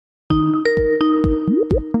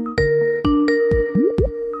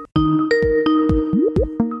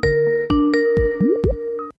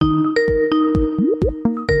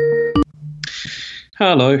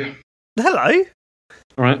Hello. Hello.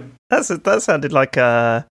 All right. That sounded like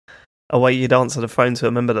a way you'd answer the phone to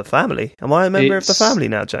a member of the family. Am I a member of the family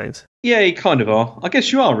now, James? Yeah, you kind of are. I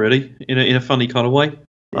guess you are, really, in a funny kind of way.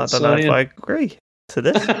 I don't know if I agree to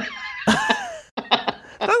this.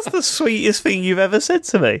 That's the sweetest thing you've ever said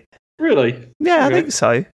to me. Really? Yeah, okay. I think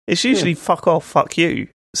so. It's usually fuck off, fuck you.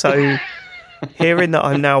 So hearing that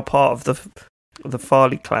I'm now part of the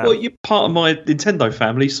Farley clan. Well, you're part of my Nintendo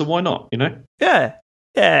family, so why not, you know? Yeah.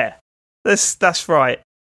 That's right.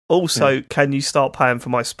 Also, Can you start paying for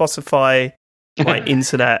my Spotify, my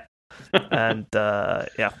internet, and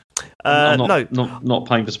yeah. I'm not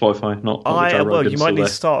paying for Spotify. Well, you might need to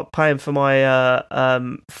start paying for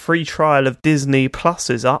my free trial of Disney Plus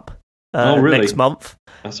is up really? next month.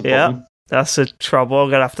 That's a problem. Yeah, that's a trouble.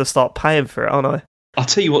 I'm gonna have to start paying for it, aren't I? I'll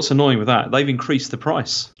tell you what's annoying with that. They've increased the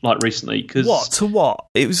price recently. What?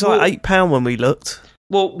 It was like £8 when we looked.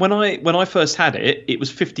 Well, when I first had it, it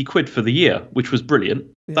was 50 quid for the year, which was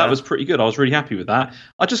brilliant. Yeah. That was pretty good. I was really happy with that.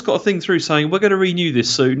 I just got a thing through saying we're going to renew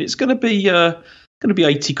this soon. It's going to be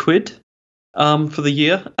 80 quid for the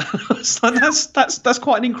year. So that's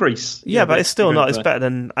quite an increase. Yeah, but it's still not. It's better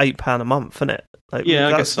than £8 a month, isn't it? I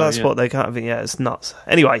guess so, that's what they can't have. Yeah, it's nuts.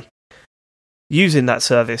 Anyway, using that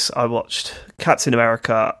service, I watched Captain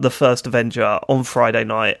America: The First Avenger on Friday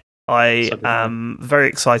night. I am very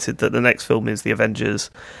excited that the next film is The Avengers.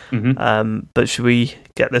 Mm-hmm. But should we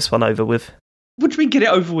get this one over with? What do you mean get it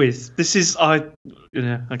over with? This is okay.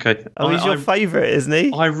 Oh, he's your favourite, isn't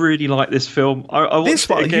he? I really like this film. I watched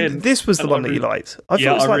it again. This was the one that you liked. I thought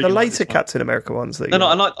it was like the later Captain America ones. That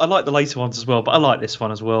I like the later ones as well, but I like this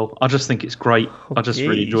one as well. I just think it's great. I just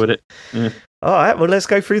really enjoyed it. Yeah. All right, well, let's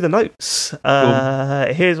go through the notes.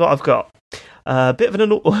 Cool. Here's what I've got. A bit of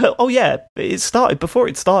it started before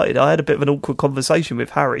it started. I had a bit of an awkward conversation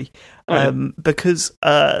with Harry because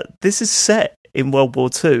this is set in World War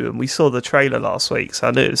II, and we saw the trailer last week, so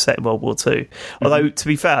I knew it was set in World War II. Mm-hmm. Although, to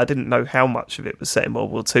be fair, I didn't know how much of it was set in World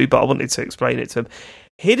War II, but I wanted to explain it to him.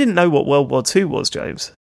 He didn't know what World War II was,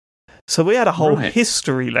 James. So we had a whole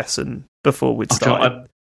history lesson before we'd started.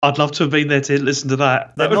 I'd love to have been there to listen to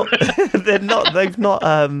that. They've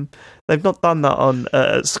not done that on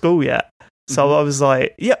at school yet. So I was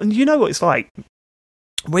like, yeah, and you know what it's like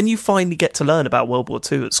when you finally get to learn about World War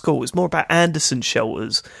II at school. It's more about Anderson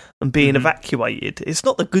shelters and being evacuated. It's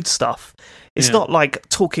not the good stuff. It's not like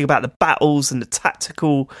talking about the battles and the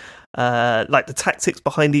tactical, like the tactics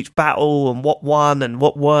behind each battle and what won and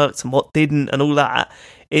what worked and what didn't and all that.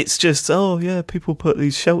 It's just, people put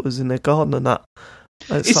these shelters in their garden and that.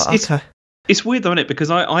 Okay. It's weird though, isn't it? Because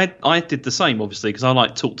I did the same, obviously, because I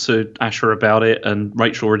talked to Asher about it, and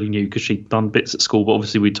Rachel already knew because she'd done bits at school, but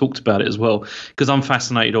obviously we talked about it as well because I'm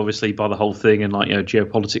fascinated, obviously, by the whole thing and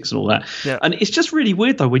geopolitics and all that. Yeah. And it's just really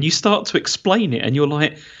weird though when you start to explain it and you're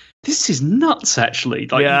like, this is nuts, actually.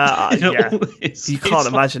 Like, you can't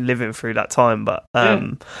imagine living through that time, but I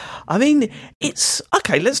mean, it's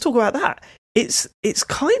okay. Let's talk about that. It's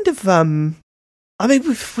kind of I mean,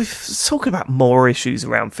 we've talked about more issues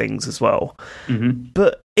around things as well. Mm-hmm.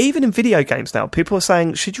 But even in video games now, people are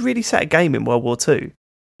saying, should you really set a game in World War II?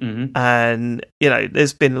 Mm-hmm. And,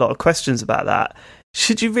 there's been a lot of questions about that.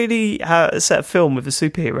 Should you really set a film with a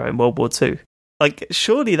superhero in World War II? Like,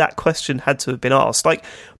 surely that question had to have been asked. Like,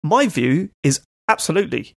 my view is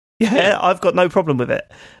absolutely. Yeah, I've got no problem with it.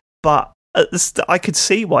 But I could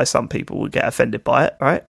see why some people would get offended by it,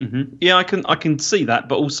 right? Mm-hmm. Yeah, I can see that,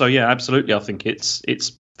 but also, absolutely, I think it's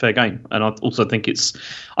fair game, and I also think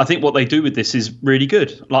I think what they do with this is really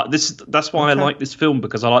good. Like this, that's why I like this film,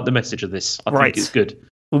 because I like the message of this. I think it's good.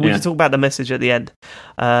 Well, we can talk about the message at the end.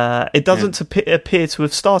 It doesn't appear to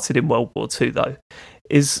have started in World War II, though.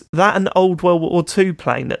 Is that an old World War II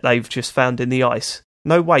plane that they've just found in the ice?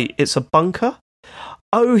 No, wait, it's a bunker?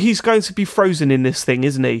 Oh, he's going to be frozen in this thing,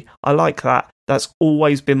 isn't he? I like that. That's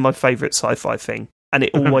always been my favourite sci-fi thing, and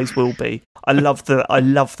it always will be. I love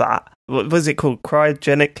that. What was it called?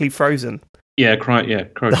 Cryogenically frozen? Yeah,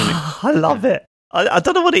 cryogenic. I love it. I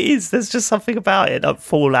don't know what it is. There's just something about it. Like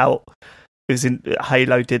Fallout, because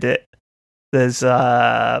Halo did it. There's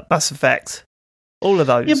Mass Effect. All of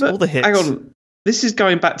those, all the hits. Hang on. This is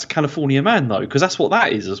going back to California Man, though, because that's what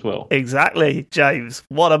that is as well. Exactly, James.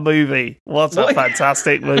 What a movie. What a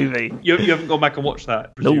fantastic movie. You haven't gone back and watched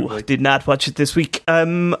that, presumably. No, I did not watch it this week.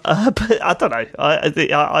 But I don't know.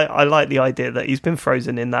 I like the idea that he's been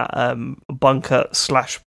frozen in that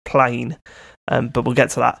bunker/plane. But we'll get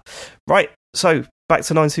to that. Right, so back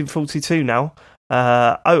to 1942 now.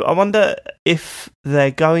 I wonder if they're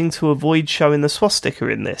going to avoid showing the swastika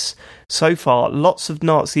in this. So far, lots of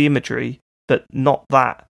Nazi imagery, but not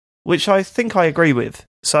that, which I think I agree with.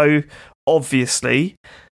 So obviously,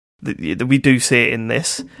 we do see it in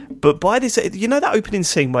this. But by this, you know that opening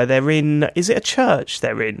scene where they're in, is it a church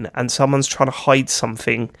they're in, and someone's trying to hide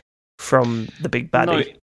something from the big baddie?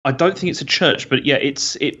 No, I don't think it's a church, but yeah,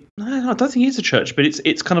 no, I don't think it's a church, but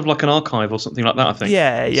it's kind of like an archive or something like that, I think.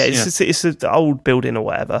 Yeah, it's an old building or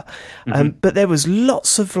whatever. But there was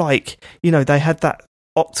lots of, like, you know, they had that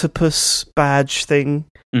octopus badge thing,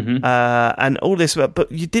 and all this,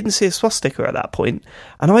 but you didn't see a swastika at that point.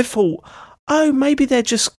 And I thought, oh, maybe they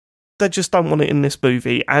just don't want it in this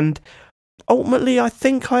movie. And ultimately, I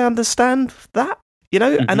think I understand that, you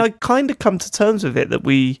know, and I kind of come to terms with it that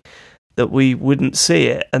we wouldn't see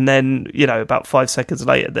it. And then, you know, about 5 seconds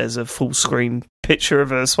later, there's a full screen picture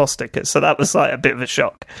of a swastika. So that was like a bit of a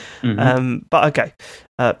shock. But okay.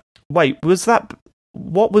 Wait,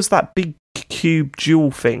 what was that big cube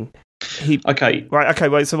jewel thing? Wait,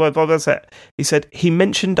 so what was that? He said he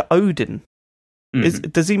mentioned Odin.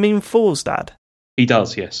 Does he mean Thor's dad? He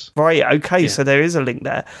does, yes. Right, okay, so there is a link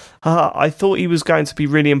there. I thought he was going to be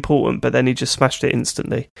really important, but then he just smashed it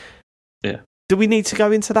instantly. Yeah. Do we need to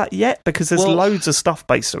go into that yet? Because there's loads of stuff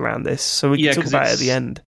based around this, so we can talk about it at the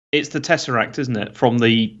end. It's the Tesseract, isn't it? From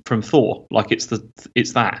Thor. Like, it's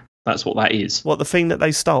that. That's what that is. What, the thing that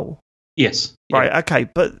they stole? Yes. Right, okay,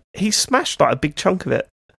 but he smashed like a big chunk of it.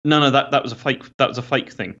 No, that was a fake. That was a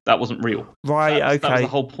fake thing. That wasn't real. Right, okay. That was the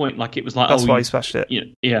whole point. Like, it was like, that's why he smashed it.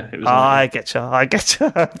 Yeah. It was. I get you.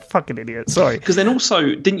 Fucking idiot. Sorry. Because then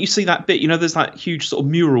also, didn't you see that bit? You know, there's that huge sort of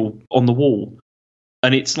mural on the wall,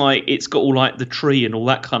 and it's like it's got all like the tree and all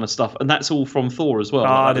that kind of stuff, and that's all from Thor as well.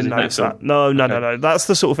 I didn't notice that. No. That's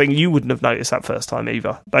the sort of thing you wouldn't have noticed that first time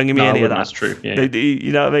either. Don't give me any of that. That's true. Yeah.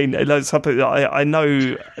 You know what I mean? Like, something I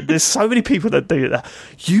know. There's so many people that do that.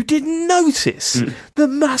 You didn't notice the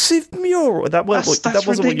massive mural. That wasn't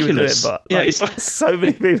ridiculous. What you were doing, but yeah, it's like so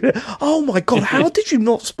many people. Oh my god! How did you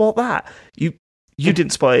not spot that? You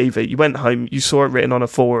didn't spot it either. You went home, you saw it written on a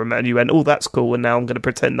forum, and you went, oh, that's cool, and now I'm going to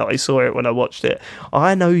pretend that I saw it when I watched it.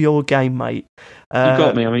 I know your game, mate. You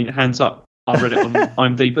got me. I mean, hands up. I read it on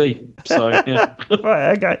IMDb, so, yeah.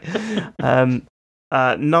 Right, okay.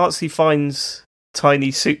 Nazi finds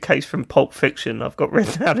tiny suitcase from Pulp Fiction. I've got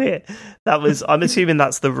written down here. I'm assuming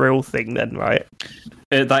that's the real thing then, right?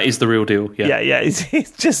 That is the real deal, yeah. Yeah,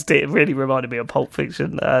 it really reminded me of Pulp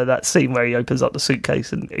Fiction, that scene where he opens up the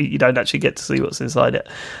suitcase and you don't actually get to see what's inside it.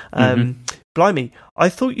 Blimey, I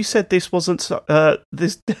thought you said this wasn't...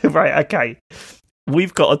 this right, okay.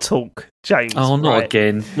 We've got to talk, James. Oh, not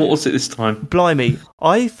again. What was it this time? Blimey,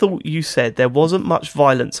 I thought you said there wasn't much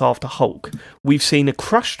violence after Hulk. We've seen a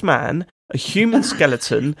crushed man, a human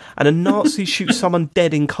skeleton, and a Nazi shoot someone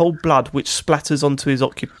dead in cold blood, which splatters onto his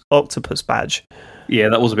octopus badge. Yeah,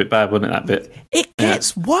 that was a bit bad, wasn't it, that bit? It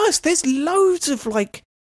gets worse. There's loads of, like,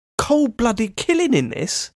 cold-blooded killing in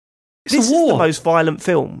this. This is the most violent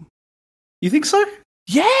film. You think so?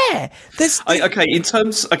 Yeah. In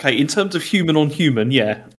terms of human on human,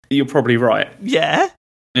 yeah, you're probably right. Yeah.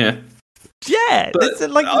 Yeah. Yeah, but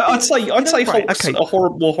I'd say Hulk's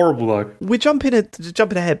more horrible though. We're jumping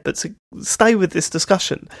ahead, but to stay with this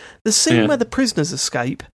discussion, the scene where the prisoners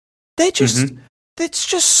escape, there's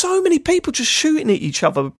just so many people just shooting at each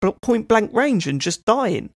other point blank range and just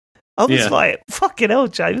dying. I was like, fucking hell,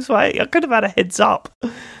 James, right? I could have had a heads up.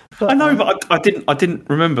 But, I know, but I didn't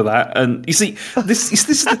remember that. And you see, this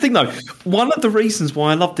is the thing though. One of the reasons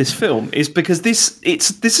why I love this film is because this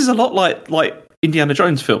is a lot like Indiana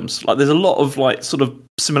Jones films. Like, there's a lot of like sort of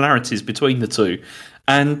similarities between the two,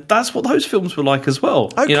 and that's what those films were like as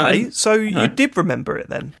well. Okay, you did remember it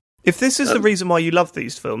then. If this is the reason why you love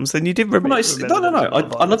these films, then you did remember. No.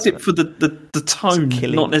 I loved it for the tone,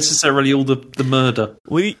 not necessarily all the murder.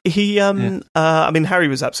 I mean, Harry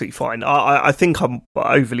was absolutely fine. I think I'm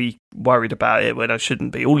overly worried about it when I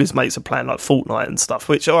shouldn't be. All his mates are playing like Fortnite and stuff,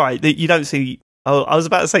 which, all right, you don't see. Oh, I was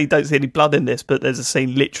about to say you don't see any blood in this, but there's a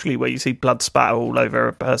scene literally where you see blood spatter all over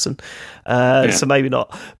a person. So maybe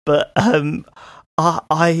not. But I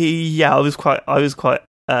was quite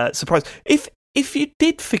surprised. If you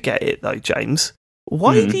did forget it though, James,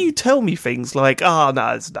 why do you tell me things like, no,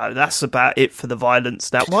 that's about it for the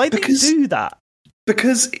violence now? Why do you do that?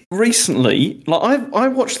 Because recently, like I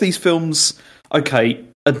watched these films,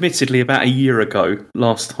 admittedly about a year ago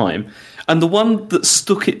last time, and the one that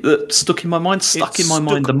stuck in my mind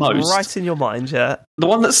the most. Right in your mind, yeah. The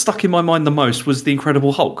one that stuck in my mind the most was The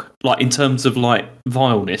Incredible Hulk, like in terms of like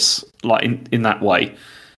vileness, like in that way.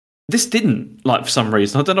 This didn't, like, for some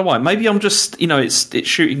reason. I don't know why. Maybe I'm just, it's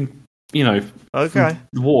shooting, okay,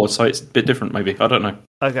 war, so it's a bit different, maybe. I don't know.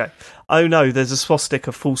 Okay. Oh, no, there's a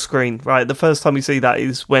swastika full screen, right? The first time we see that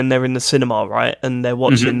is when they're in the cinema, right? And they're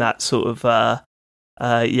watching that sort of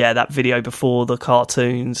that video before the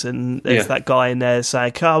cartoons, and there's that guy in there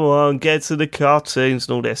saying, "Come on, get to the cartoons,"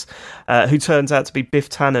 and all this, who turns out to be Biff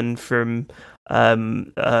Tannen from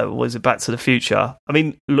was it Back to the Future? I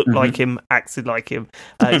mean, looked like him, acted like him.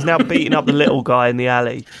 He's now beating up the little guy in the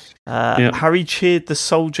alley. Harry cheered the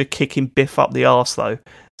soldier kicking Biff up the arse, though.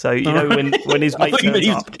 So, when his mate turns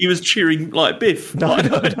up... He was cheering like Biff. No.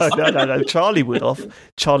 Charlie would have.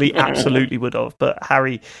 Charlie absolutely would have. But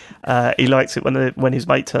Harry, he likes it when his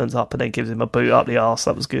mate turns up and then gives him a boot up the arse.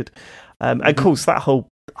 That was good. And of course, that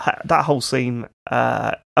whole scene...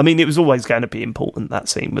 I mean, it was always going to be important, that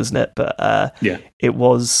scene, wasn't it? But it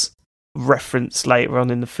was referenced later on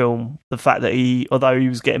in the film, the fact that although he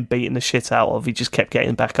was getting beaten the shit out of, he just kept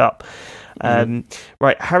getting back up.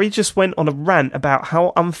 Right, Harry just went on a rant about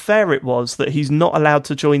how unfair it was that he's not allowed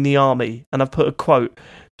to join the army, and I've put a quote,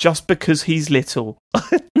 "just because he's little."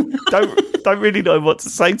 don't really know what to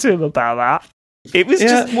say to him about that. It was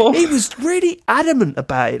he was really adamant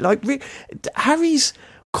about it. Like, Harry's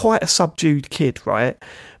quite a subdued kid, right?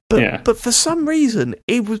 But for some reason,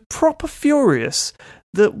 he was proper furious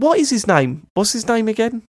that... What is his name? What's his name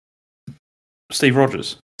again? Steve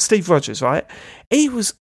Rogers. Steve Rogers, right? He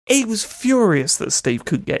was furious that Steve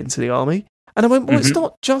couldn't get into the army. And I went, well, it's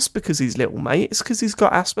not just because he's little, mate. It's because he's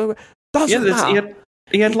got asthma. Doesn't matter.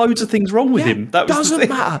 He had loads of things wrong with him. That doesn't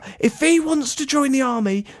matter. If he wants to join the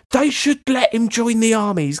army, they should let him join the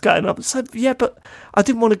army. He's going up and said, but I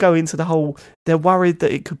didn't want to go into the whole, they're worried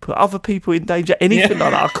that it could put other people in danger, anything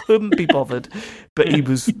like that. I couldn't be bothered. But he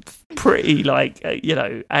was pretty,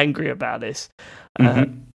 angry about this.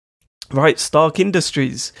 Right, Stark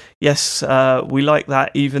Industries. Yes, we like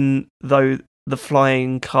that, even though the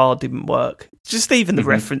flying car didn't work. Just even the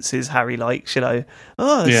references Harry likes,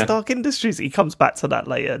 Stark Industries. He comes back to that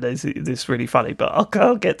later. This really funny, but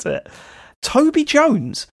I'll get to it. Toby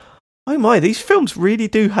Jones. Oh my, these films really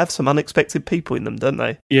do have some unexpected people in them, don't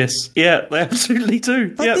they? Yes, yeah, they absolutely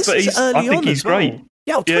do. But I think he's great.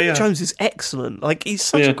 Yeah, Toby Jones is excellent. Like, he's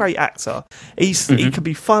such a great actor. He can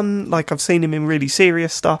be fun. Like, I've seen him in really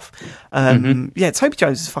serious stuff. Yeah, Toby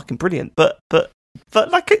Jones is fucking brilliant. But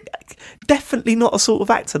definitely not a sort of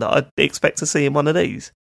actor that I'd expect to see in one of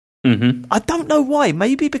these. I don't know why.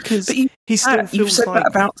 Maybe because he still feels you've said that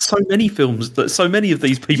about so many films, that so many of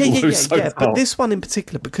these people but this one in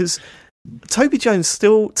particular, because Toby Jones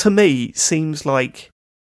still, to me, seems like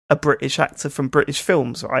a British actor from British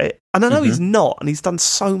films, right? And I know he's not, and he's done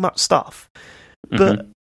so much stuff, but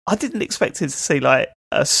I didn't expect him to see like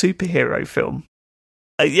a superhero film.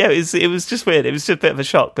 It was just weird. It was just a bit of a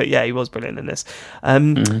shock, but yeah, he was brilliant in this.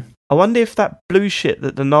 I wonder if that blue shit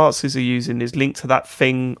that the Nazis are using is linked to that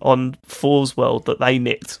thing on Thor's world that they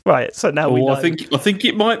nicked. Right, so now we know. I think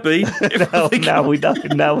it might be. now we know.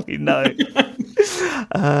 Now we know.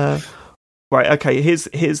 Right, okay. Here's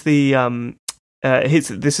the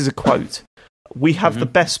this is a quote. "We have the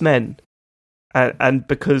best men, and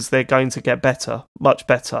because they're going to get better, much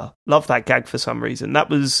better." Love that gag for some reason. That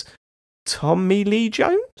was Tommy Lee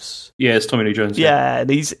Jones? Yeah, it's Tommy Lee Jones. Yeah, and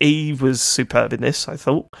he was superb in this, I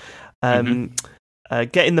thought.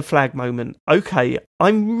 Getting the flag moment. Okay,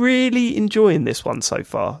 I'm really enjoying this one so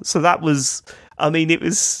far. So that was, it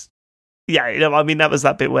was, that was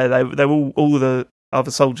that bit where they were all the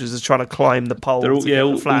other soldiers are trying to climb the pole. All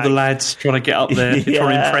the lads trying to get up there,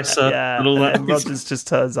 trying to impress her, and all that. And Rogers just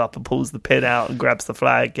turns up and pulls the pin out and grabs the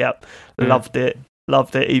flag. Yep, loved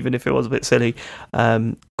it, even if it was a bit silly.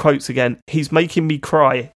 Quotes again. "He's making me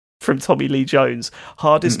cry," from Tommy Lee Jones.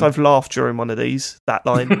 Hardest I've laughed during one of these. That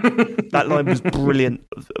line, that line was brilliant.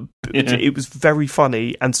 It was very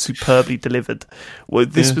funny and superbly delivered. Well,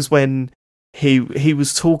 this was when he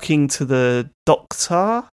was talking to the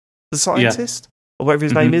doctor, the scientist, or whatever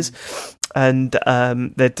his name is, and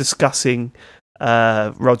they're discussing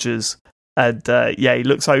Rogers. And he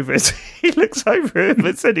looks over it. He looks over him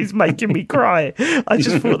and said, "He's making me cry." I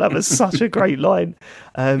just thought that was such a great line.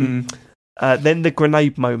 Then the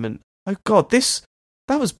grenade moment. Oh God, that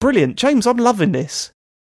was brilliant, James. I'm loving this.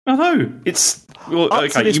 I know it's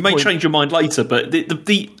okay. You may change your mind later, but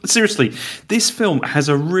seriously, this film has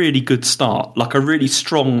a really good start. Like a really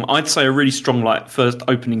strong, I'd say a really strong like first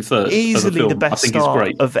opening third. Easily of the film. The best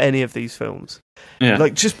start of any of these films. Yeah,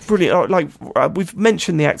 like just brilliant. Like we've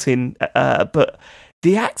mentioned the acting, but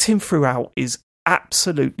the acting throughout is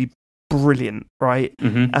absolutely brilliant, right?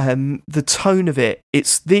 The tone of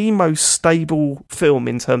it's the most stable film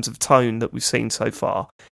in terms of tone that we've seen so far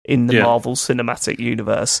in the Marvel Cinematic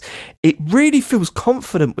Universe. It really feels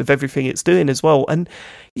confident with everything it's doing as well. And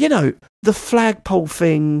the flagpole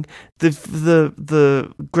thing,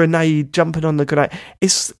 the grenade, jumping on the grenade,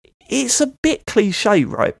 it's a bit cliche,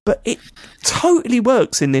 right? But it totally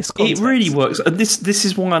works in this context. It really works. And this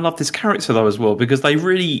is why I love this character, though, as well, because they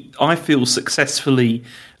really, I feel, successfully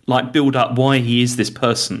like build up why he is this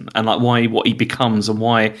person and like what he becomes and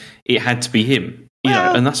why it had to be him. You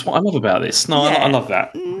know, and that's what I love about this. No, I love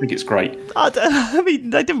that. I think it's great. I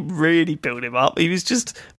mean, they didn't really build him up. He was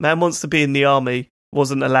just, man wants to be in the army,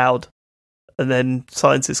 wasn't allowed. And then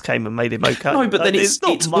scientists came and made him okay. No, but then it's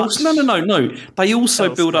not much. No. They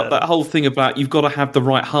also build up that whole thing about you've got to have the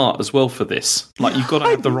right heart as well for this. Like you've got to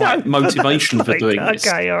have the right motivation for doing this.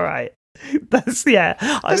 Okay, all right. There's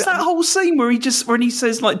that whole scene where he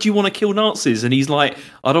says like, "Do you want to kill Nazis?" And he's like,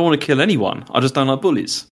 "I don't want to kill anyone. I just don't like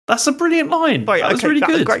bullies." That's a brilliant line. Right, that was really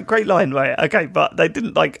good. Great line, right? Okay, but they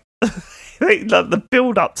didn't like the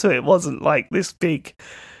build up to it wasn't like this big.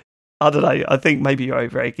 I don't know. I think maybe you're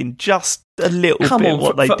over-egging just a little bit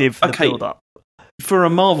what they did for the build-up. For a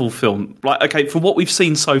Marvel film, for what we've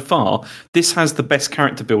seen so far, this has the best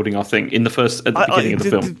character building, I think, at the beginning of the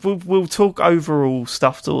film. We'll talk overall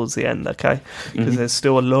stuff towards the end, okay? Because there's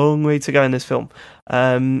still a long way to go in this film.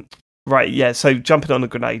 Right, yeah, so jumping on a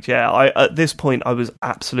grenade, at this point I was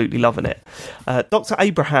absolutely loving it. Dr.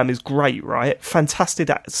 Abraham is great, right? Fantastic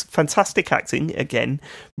acting, again.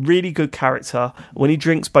 Really good character. When he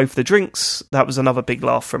drinks both the drinks, that was another big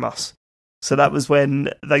laugh from us. So that was when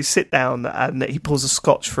they sit down and he pours a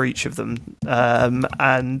scotch for each of them.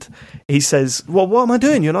 And he says, well, what am I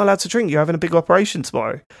doing? You're not allowed to drink. You're having a big operation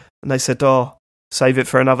tomorrow. And they said, oh, save it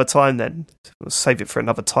for another time then. Save it for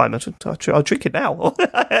another time. I'll drink it now.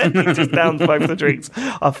 He just downed both the drinks.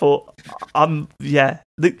 I thought,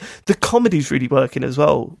 the comedy's really working as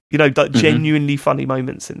well. You know, genuinely funny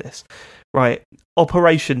moments in this. Right,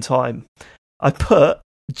 operation time.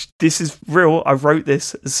 This is real. I wrote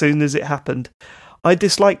this as soon as it happened. I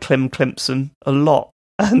dislike Clem Clempson a lot,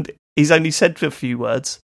 and he's only said a few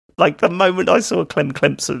words. Like, the moment I saw Clem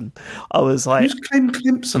Clempson, I was like... Who's Clem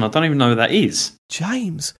Clempson? I don't even know who that is.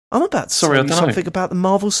 James, I'm about to say something about the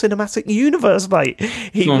Marvel Cinematic Universe, mate.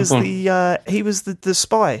 He was the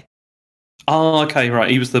spy. Oh, okay, right.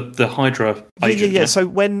 He was the Hydra agent. Yeah. So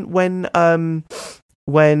when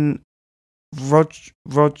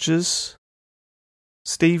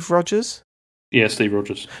Steve Rogers? Yeah, Steve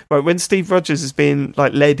Rogers. Right, when Steve Rogers is being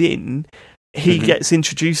like led in, he gets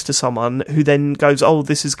introduced to someone who then goes, "Oh,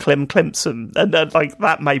 this is Clem Clempson," and like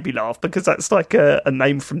that made me laugh because that's like a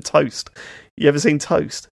name from Toast. You ever seen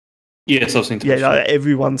Toast? Yes, I've seen Toast. Yeah, like,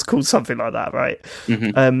 everyone's called something like that, right?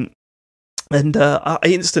 And I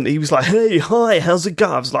instantly, he was like, "Hey, hi, how's it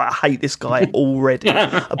going?" I was like, "I hate this guy already,"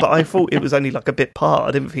 but I thought it was only like a bit part.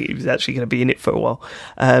 I didn't think he was actually going to be in it for a while.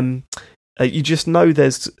 You just know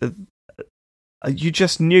you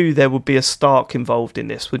just knew there would be a Stark involved in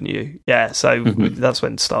this, wouldn't you? Yeah, so that's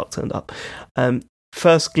when Stark turned up.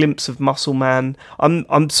 First glimpse of Muscle Man.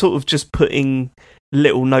 I'm sort of just putting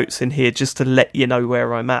little notes in here just to let you know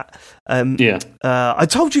where I'm at. I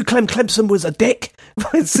told you Clem Clempson was a dick.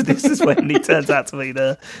 So this is when he turns out to be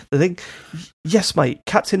the thing. Yes, mate.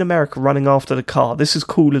 Captain America running after the car. This is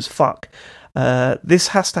cool as fuck. This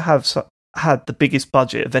has to have had the biggest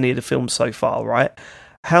budget of any of the films so far, right?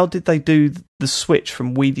 How did they do the switch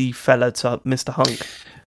from Weedy Fella to Mr. Hunk?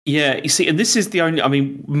 Yeah, you see, and this is the only... I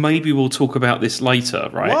mean, maybe we'll talk about this later,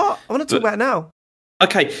 right? What? I want to talk about it now.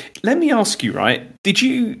 Okay, let me ask you, right? Did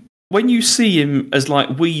you... When you see him as, like,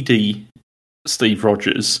 Weedy Steve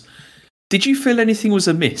Rogers, did you feel anything was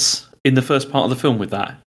amiss in the first part of the film with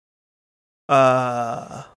that?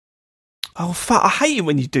 Oh, fuck, I hate it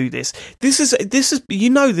when you do this. This is, you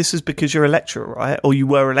know, this is because you're a lecturer, right? Or you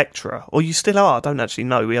were a lecturer, or you still are. I don't actually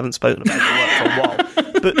know. We haven't spoken about your work for a while.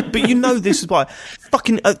 But you know, this is why.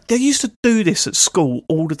 Fucking, they used to do this at school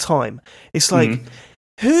all the time. It's like,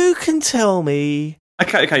 who can tell me?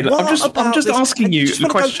 Okay. Look, I'm just asking you the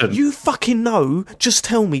question. You fucking know. Just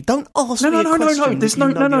tell me. Don't ask me a question. There's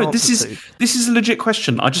no. This is a legit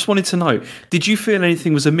question. I just wanted to know. Did you feel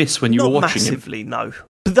anything was amiss when you were watching it? Not massively, no.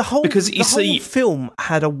 But the whole film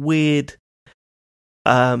had a weird.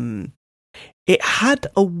 It had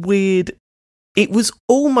a weird. It was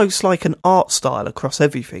almost like an art style across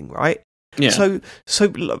everything, right? Yeah. So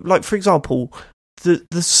like for example,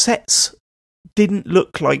 the sets didn't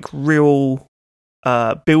look like real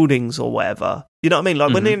buildings or whatever. You know what I mean?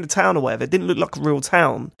 Like when they're in the town or whatever, it didn't look like a real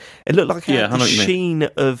town. It looked like it had the sheen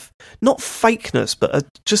of not fakeness, but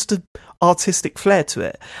just an artistic flair to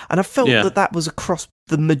it. And I felt that was across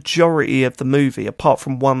the majority of the movie, apart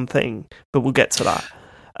from one thing. But we'll get to that.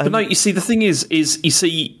 But no, you see, the thing is you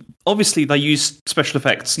see, obviously they use special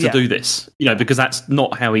effects to do this, you know, because that's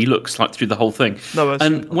not how he looks like through the whole thing. No,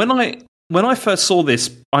 and when when I first saw this,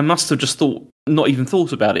 I must have just not even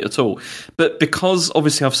thought about it at all. But because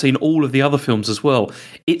obviously I've seen all of the other films as well,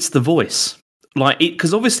 it's the voice.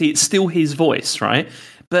 Because obviously it's still his voice, right?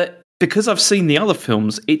 But because I've seen the other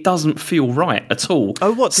films, it doesn't feel right at all.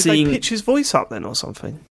 Oh, what? Did they pitch his voice up then or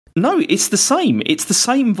something? No, it's the same. It's the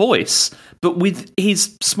same voice, but with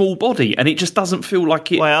his small body, and it just doesn't feel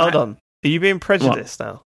like it. Wait, hold on. Are you being prejudiced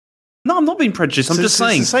now? No, I'm not being prejudiced. I'm just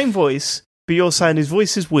saying. It's the same voice, but you're saying his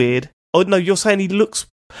voice is weird. Oh, no, you're saying he looks...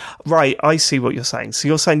 Right, I see what you're saying. So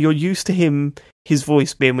you're saying you're used to his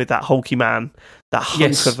voice being with that hulky man, that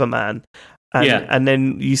hunk of a man. And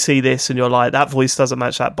then you see this and you're like, that voice doesn't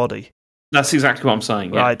match that body. That's exactly what I'm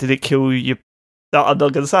saying. Yeah. Right, did it kill you? No, I'm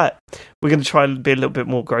not going to say it. We're going to try and be a little bit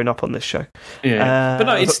more grown up on this show. Yeah, but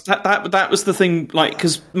no, it's that was the thing.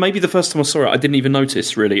 Because maybe the first time I saw it, I didn't even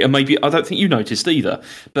notice really, and maybe I don't think you noticed either.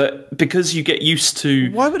 But because you get used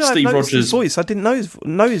to why would Steve I Rogers' his voice? I didn't know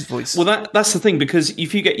his voice. Well, that's the thing, because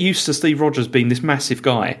if you get used to Steve Rogers being this massive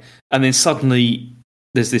guy, and then suddenly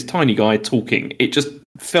there's this tiny guy talking, it just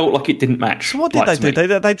felt like it didn't match. So what did they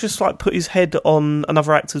do? They just put his head on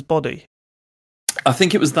another actor's body. I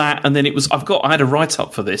think it was that, and then it was. I had a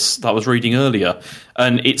write-up for this that I was reading earlier,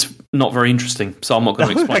 and it's not very interesting, so I'm not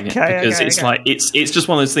going to explain it because it's just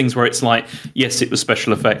one of those things where it's like, yes, it was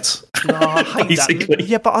special effects. No, I hate that.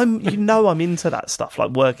 Yeah, but I'm into that stuff,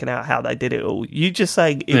 like working out how they did it all. You just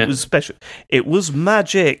saying it was special, it was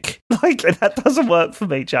magic. Like that doesn't work for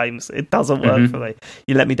me, James. It doesn't work for me.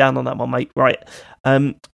 You let me down on that one, mate. Right,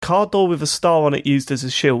 car door with a star on it used as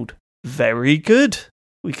a shield. Very good.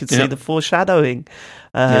 We could see the foreshadowing.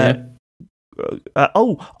 This I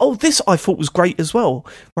thought was great as well.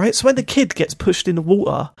 Right, so when the kid gets pushed in the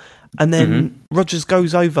water, and then Rogers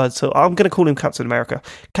goes over to, I'm going to call him Captain America.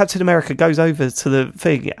 Captain America goes over to the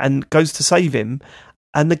thing and goes to save him,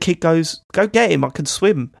 and the kid goes, "Go get him! I can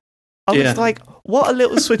swim." I was like, what a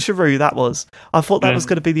little switcheroo that was. I thought that was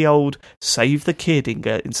going to be the old save the kid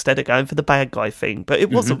instead of going for the bad guy thing. But it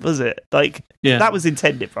wasn't, was it? Like, that was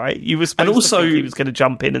intended, right? You were supposed to think he was going to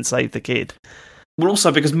jump in and save the kid. Well,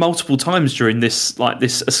 also because multiple times during this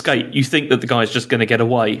escape, you think that the guy's just going to get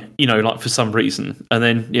away, for some reason. And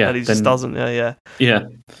then, and he just doesn't, Yeah.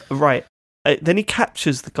 Right. Then he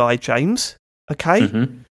captures the guy, James. Okay?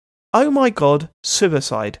 Oh my God,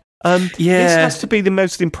 suicide. This has to be the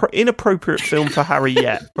most inappropriate film for Harry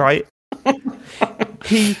yet, right?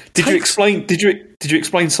 Did you explain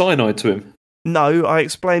cyanide to him? No, I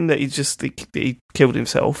explained that he killed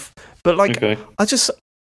himself. But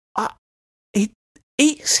he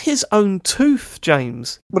eats his own tooth,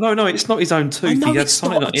 James. Well, no, it's not his own tooth. He had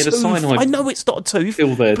cyanide. I know it's not a tooth.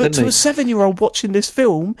 Still there, but to a 7-year-old watching this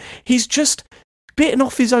film, he's just bitten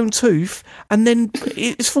off his own tooth and then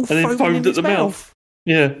it's full foam in his mouth.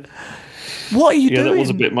 Yeah. What are you doing? That was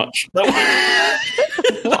a bit much.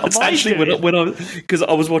 That's actually when because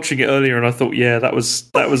I was watching it earlier and I thought, that was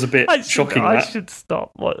a bit shocking. I should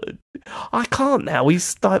stop. I can't now.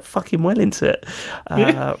 He's fucking well into it,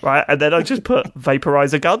 right? And then I just put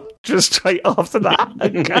vaporizer gun just straight after that.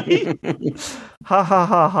 Okay. Ha ha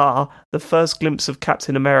ha ha! The first glimpse of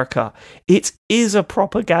Captain America. It is a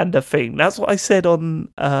propaganda thing. That's what I said on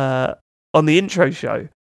the intro show.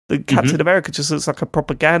 The Captain America just looks like a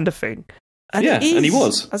propaganda thing. And and he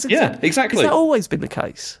was. Exactly. Has that always been the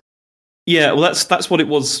case? Yeah, well, that's what it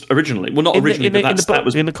was originally. Well, not originally, but that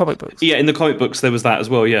was in the comic books. Yeah, in the comic books there was that as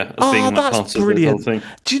well. Yeah, as being that's part brilliant. Of the whole thing.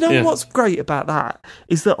 Do you know what's great about that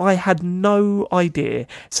is that I had no idea.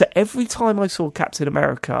 So every time I saw Captain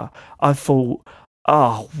America, I thought,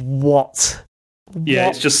 what? Yeah,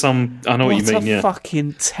 it's just some. I know what you mean. What a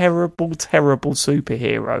fucking terrible, terrible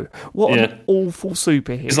superhero! What an awful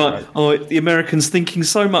superhero! It's like, the Americans thinking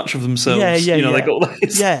so much of themselves. They got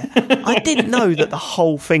this. Yeah, I didn't know that the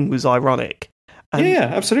whole thing was ironic. And,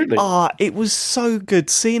 absolutely. It was so good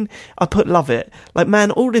seeing. I love it. Like,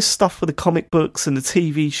 man, all this stuff with the comic books and the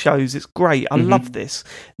TV shows, it's great. I love this.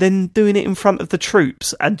 Then doing it in front of the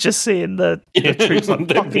troops and just seeing the troops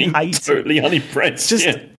fucking hate totally unimpressed.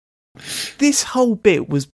 This whole bit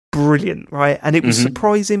was brilliant, right? And it was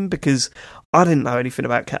surprising because I didn't know anything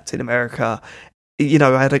about Captain America.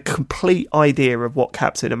 I had a complete idea of what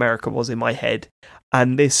Captain America was in my head,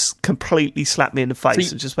 and this completely slapped me in the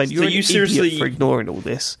face and just went, "You're an idiot for ignoring all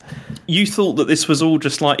this." You thought that this was all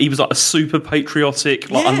just like he was like a super patriotic,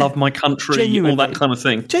 like I love my country, genuinely. All that kind of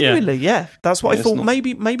thing. Genuinely, that's what I thought.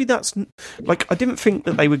 Maybe that's like I didn't think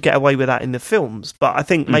that they would get away with that in the films, but I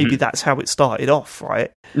think maybe that's how it started off,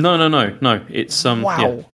 right? No. It's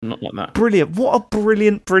wow, not like that. Brilliant! What a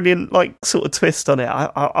brilliant like sort of twist on it.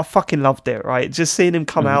 I fucking loved it. Right, just seeing him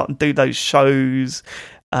come out and do those shows.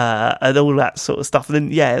 and all that sort of stuff.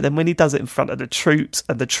 And then when he does it in front of the troops,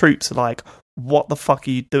 and the troops are like, "What the fuck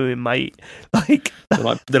are you doing, mate?" Like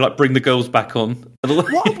they're like, "Bring the girls back on."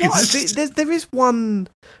 There is one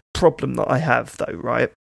problem that I have though,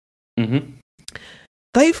 right? Mm-hmm.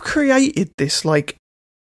 They've created this like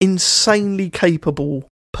insanely capable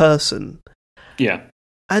person. Yeah.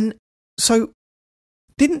 And so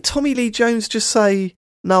didn't Tommy Lee Jones just say,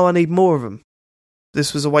 "No, I need more of them.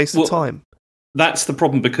 This was a waste of time"? That's the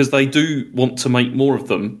problem, because they do want to make more of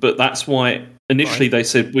them, but that's why initially they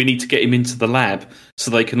said we need to get him into the lab so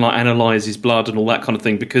they can like analyze his blood and all that kind of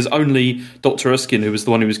thing, because only Dr. Erskine, who was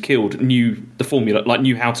the one who was killed, knew the formula, like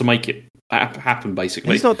knew how to make it happen,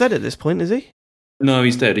 basically. He's not dead at this point, is he? No,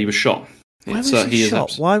 he's dead. He was shot. Why was he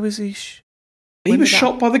shot? Why was he He was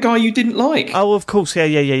shot by the guy you didn't like. Oh, of course.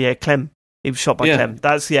 Yeah. Clem. He was shot by Clem.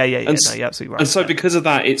 That's, yeah. No, you're absolutely right. And so because of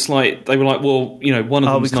that, it's like, they were like, well, one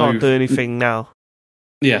of them. We can't do anything now.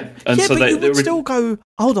 Yeah. And so but you would still go,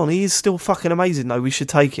 hold on, he is still fucking amazing, though. We should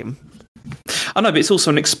take him. I know, but it's also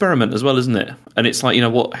an experiment as well, isn't it? And it's like,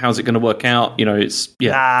 how's it going to work out? It's,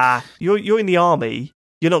 Nah, you're in the army.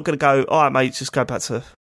 You're not going to go, all right, mate, just go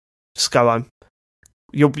home.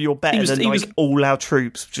 You're better than all our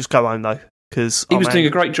troops. Just go home, though. Because he was doing a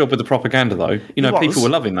great job with the propaganda, though. People were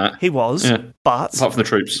loving that. He was, but apart from the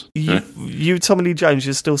troops, you, Tommy Lee Jones,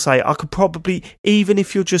 you still say, I could probably, even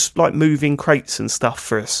if you're just like moving crates and stuff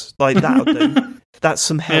for us, like that'll do. That's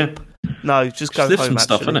some help. Yeah. No, just go home.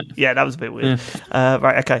 Stuff, isn't it? Yeah, that was a bit weird. Yeah.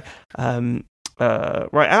 Right, okay.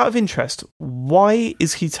 Right, out of interest, why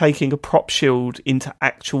is he taking a prop shield into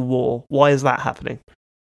actual war? Why is that happening?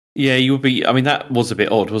 Yeah, you would be. I mean, that was a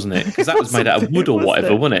bit odd, wasn't it? Because that was made out of wood or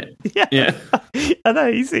whatever, wasn't it? Yeah. I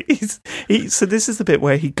know. So this is the bit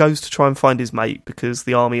where he goes to try and find his mate because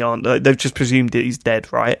the army aren't. They've just presumed that he's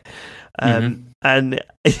dead, right? And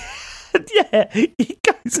yeah, he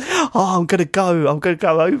goes, "Oh, I'm gonna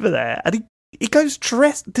go over there," and he goes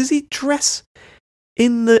dressed. Does he dress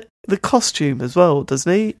in the costume as well,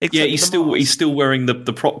 doesn't he? Except he's still wearing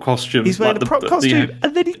the prop costume. He's wearing the prop costume,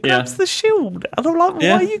 and then he grabs the shield. And I'm like,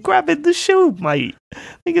 why are you grabbing the shield, mate?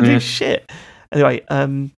 You can do shit. Anyway,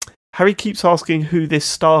 Harry keeps asking who this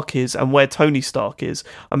Stark is and where Tony Stark is.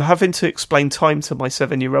 I'm having to explain time to my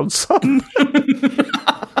 7-year-old son.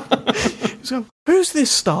 He's going, who's this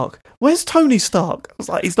Stark? Where's Tony Stark? I was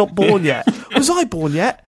like, he's not born yet. Was I born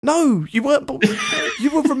yet? No, you weren't born. You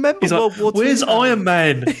will remember World War II. Where's Iron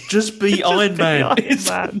Man? Just be Iron Man. Iron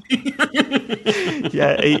Man.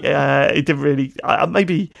 Yeah, he didn't really.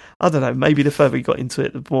 Maybe, I don't know, maybe the further he got into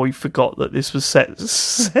it, the more he forgot that this was set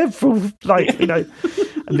several,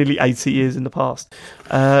 nearly 80 years in the past.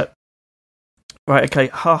 Right, okay,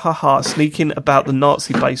 ha, sneaking about the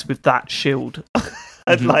Nazi base with that shield.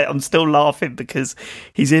 And I'm still laughing because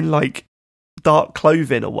he's in dark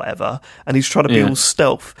clothing or whatever, and he's trying to be all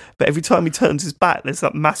stealth, but every time he turns his back there's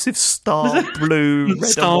that massive star blue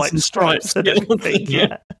red and white stripes and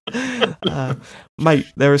everything. Mate,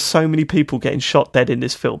 there are so many people getting shot dead in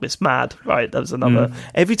this film, it's mad, right? That was another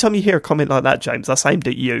every time you hear a comment like that, James, that's aimed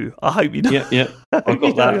at you. I hope you know.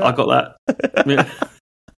 I got that.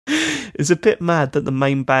 It's a bit mad that the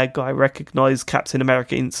main bad guy recognised Captain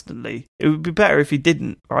America instantly. It would be better if he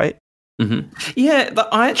didn't, right? Mm-hmm. Yeah,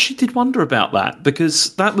 I actually did wonder about that,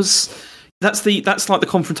 because that's like the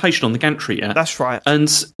confrontation on the gantry. Yeah, that's right. And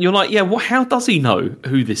you're like, how does he know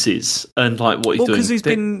who this is and what he's doing? Because he's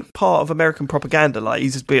been part of American propaganda.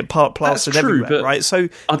 He's been plastered everywhere, right? So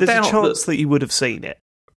there's a chance that you would have seen it,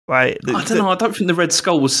 right? I don't know. I don't think the Red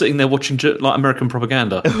Skull was sitting there watching American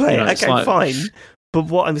propaganda. Right, fine. But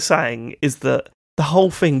what I'm saying is that the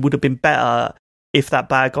whole thing would have been better if that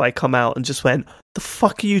bad guy come out and just went, the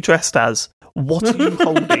fuck are you dressed as? What are you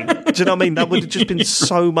holding? Do you know what I mean? That would have just been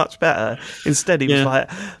so much better. Instead, he was like,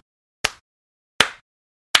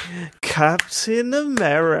 Captain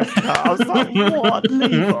America. I was like, what?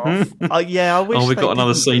 Leave off. I wish. We've got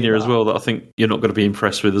another scene here as well that I think you're not going to be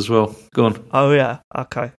impressed with as well. Go on. Oh, yeah.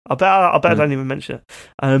 Okay. I bet I don't even mention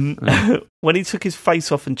it. When he took his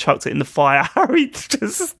face off and chucked it in the fire, Harry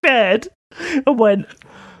just stared and went,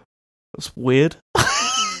 that's weird.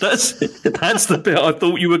 That's the bit I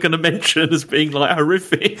thought you were going to mention as being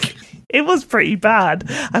horrific. It was pretty bad,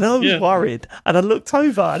 and I was worried. And I looked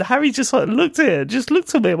over, and Harry just looked at it, just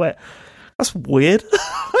looked at me and went, "That's weird."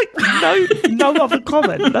 No other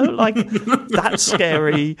comment. No, that's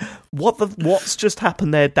scary. What's just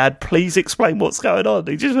happened there, Dad? Please explain what's going on.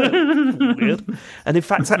 He just went, weird. And in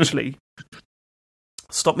fact, actually,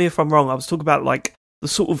 stop me if I'm wrong. I was talking about the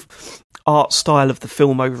sort of art style of the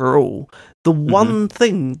film overall. The one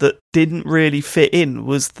thing that didn't really fit in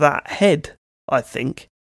was that head, I think.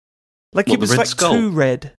 Like it was like skull? too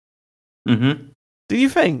red. Mm-hmm. Do you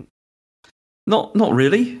think? Not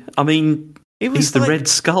really. I mean, he's the Red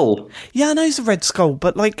Skull. Yeah, I know he's the Red Skull,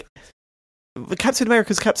 but like Captain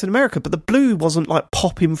America's Captain America, but the blue wasn't like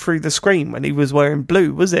popping through the screen when he was wearing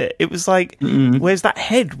blue, was it? It was like, whereas that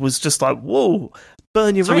head was just like, whoa,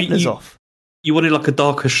 burn your retinas off. You wanted like a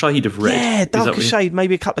darker shade of red. Yeah, darker shade,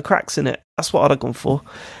 maybe a couple of cracks in it. That's what I'd have gone for.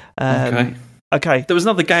 Okay. There was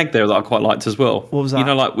another gag there that I quite liked as well. What was that? You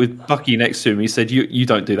know, like with Bucky next to him, he said, "You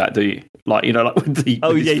don't do that, do you?" Like, you know, like with the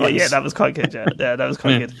yeah. That was quite good. Yeah, that was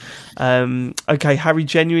quite good. Okay, Harry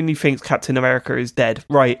genuinely thinks Captain America is dead.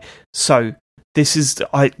 Right. So this is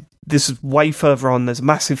way further on. There's a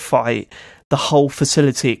massive fight. The whole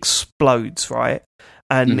facility explodes. Right.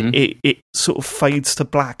 And it sort of fades to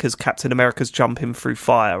black as Captain America's jumping through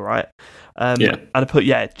fire, right? And I put,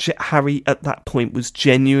 Harry at that point was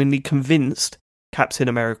genuinely convinced Captain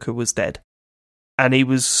America was dead. And he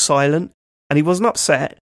was silent, and he wasn't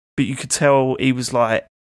upset, but you could tell he was like,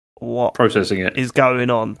 what processing it is going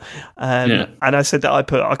on? And I said that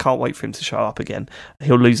I can't wait for him to show up again.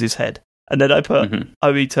 He'll lose his head. And then I put,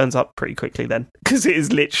 he turns up pretty quickly then. Because it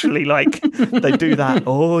is literally like, they do that,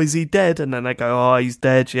 is he dead? And then they go, he's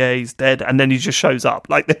dead, yeah, he's dead. And then he just shows up.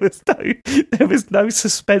 Like, there was no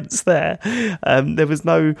suspense there. There was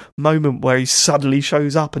no moment where he suddenly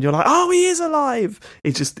shows up and you're like, he is alive.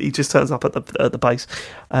 He just turns up at the base.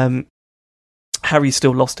 Harry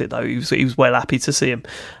still lost it, though. He was well happy to see him.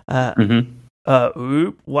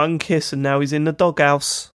 One kiss and now he's in the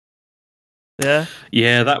doghouse. Yeah,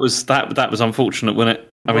 that was unfortunate, wasn't it?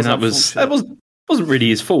 I mean, that wasn't really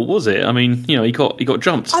his fault, was it? I mean, you know, he got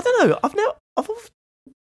jumped. I don't know.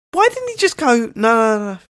 Why didn't he just go?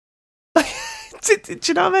 No. do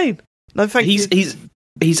you know what I mean? No, thank you.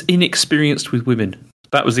 He's inexperienced with women.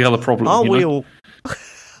 That was the other problem. Are we all?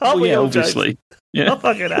 Obviously. Yeah.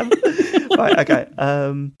 Right. Okay.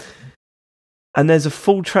 And there's a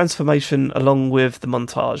full transformation along with the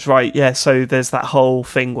montage, right? Yeah, so there's that whole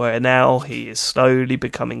thing where now he is slowly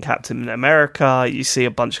becoming Captain America. You see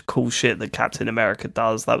a bunch of cool shit that Captain America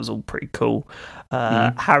does. That was all pretty cool.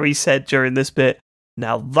 Harry said during this bit,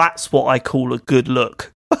 now that's what I call a good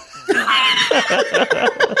look.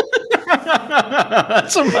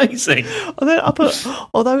 That's amazing. And then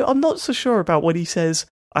although I'm not so sure about what he says,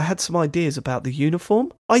 I had some ideas about the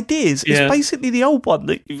uniform. It's basically the old one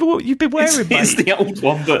that you've been wearing, mate. It's the old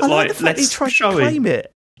one, but he tried to claim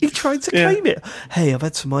it. He tried to claim it. Hey, I've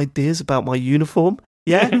had some ideas about my uniform.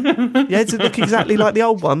 Yeah? Does it look exactly like the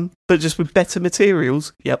old one, but just with better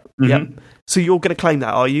materials? Yep. So you're going to claim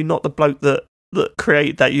that, are you? Not the bloke that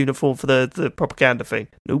created that uniform for the propaganda thing.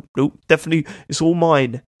 Nope. Definitely, it's all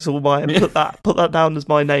mine. Put that down as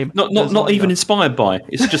my name. Not even inspired by.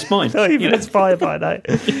 It's just mine. Not even inspired by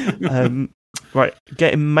that. Right,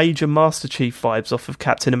 getting major Master Chief vibes off of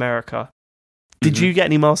Captain America. Did you get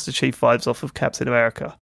any Master Chief vibes off of Captain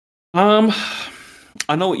America? I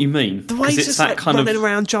know what you mean. The way he's just like running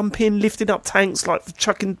around, jumping, lifting up tanks, like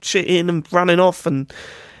chucking shit in and running off, and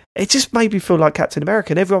it just made me feel like Captain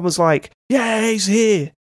America. And everyone was like, "Yeah, he's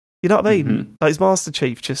here." You know what I mean? Like his Master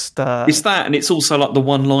Chief just... It's that, and it's also like the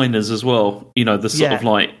one-liners as well. You know, the sort of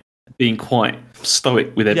like being quite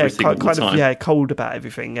stoic with everything all the time. Cold about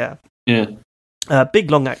everything, yeah.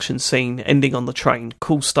 Big long action scene ending on the train.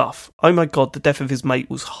 Cool stuff. Oh my God, the death of his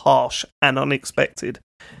mate was harsh and unexpected.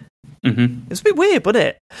 It's a bit weird, wasn't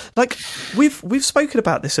it? Like, we've spoken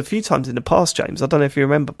about this a few times in the past, James. I don't know if you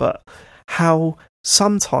remember, but how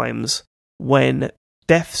sometimes when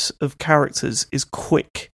deaths of characters is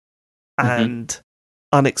quick and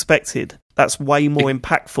unexpected, that's way more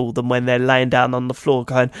impactful than when they're laying down on the floor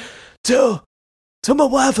going, tell my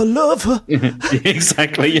wife I love her.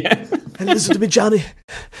 Exactly, yeah. And listen to me, Johnny.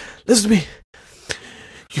 Listen to me.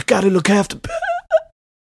 You gotta look after...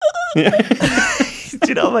 Do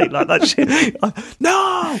you know what I mean? Like that shit.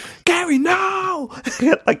 No! Gary, no!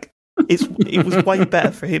 Like, it was way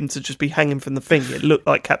better for him to just be hanging from the thing. It looked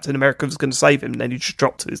like Captain America was going to save him, and then he just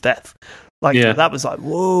dropped to his death. Like, that was like,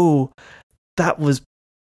 whoa, that was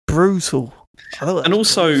brutal. And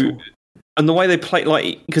also, brutal. And the way they play,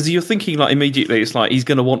 like, because you're thinking, like, immediately, it's like he's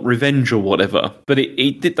going to want revenge or whatever. But they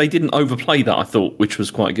didn't overplay that, I thought, which was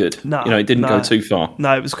quite good. No, it didn't go too far.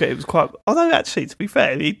 No, it was quite. Although, actually, to be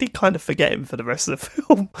fair, he did kind of forget him for the rest of the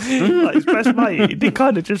film. Like his best mate, he did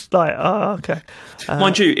kind of just like, okay.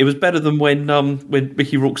 Mind you, it was better than when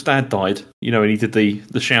Mickey Rourke's dad died. You know, and he did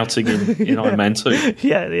the shouting in Iron Man 2.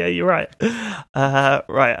 Yeah, you're right.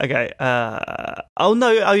 Right, okay.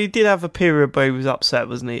 He did have a period where he was upset,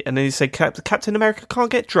 wasn't he? And then he said, Captain America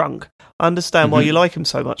can't get drunk. I understand why you like him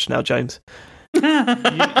so much now, James.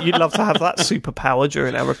 You'd love to have that superpower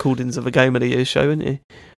during our recordings of a Game of the Year show, wouldn't you?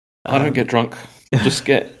 I don't get drunk. Just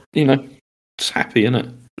get, just happy,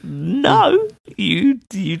 innit? No, you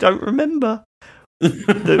don't remember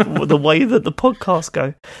the way that the podcasts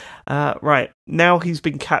go. Right, now he's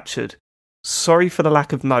been captured. Sorry for the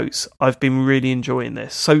lack of notes. I've been really enjoying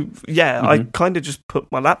this. So, yeah, I kind of just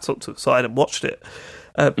put my laptop to the side and watched it.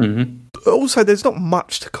 Also, there's not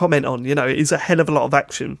much to comment on. It is a hell of a lot of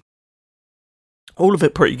action. All of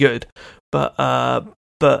it pretty good. But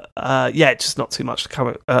yeah, just not too much to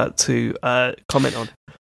comment on.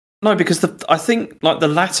 No, because I think like the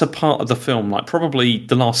latter part of the film, like probably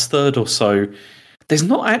the last third or so, there's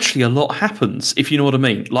not actually a lot happens, if you know what I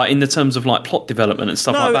mean. Like in the terms of like plot development and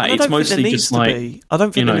stuff like that. It's mostly just like I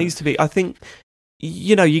don't think there needs to be. I think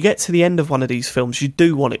you get to the end of one of these films, you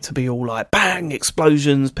do want it to be all like bang,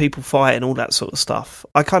 explosions, people fighting, all that sort of stuff.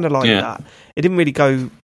 I kind of like that. It didn't really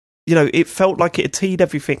go. It felt like it had teed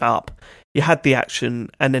everything up. You had the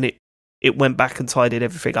action, and then it went back and tidied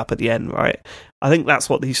everything up at the end, right? I think that's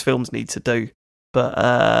what these films need to do. But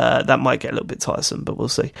that might get a little bit tiresome, but we'll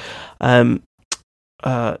see.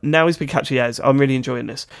 Now he's been captured. Yeah, I'm really enjoying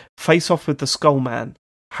this. Face off with the Skull Man.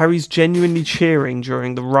 Harry's genuinely cheering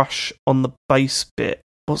during the rush on the base bit.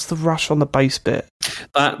 What's the rush on the base bit?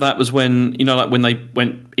 That was when, like when they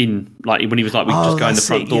went in, like when he was like, we can just go in the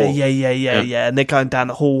front door. Yeah. And they're going down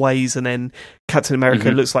the hallways, and then Captain America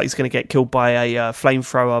looks like he's going to get killed by a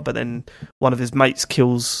flamethrower, but then one of his mates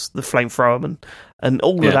kills the flamethrower, and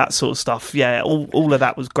all of that sort of stuff. Yeah, all of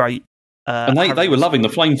that was great. And they were loving the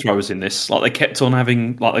flamethrowers in this. Like they kept on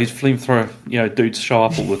having like these flamethrower, dudes show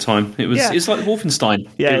up all the time. It was it's like Wolfenstein.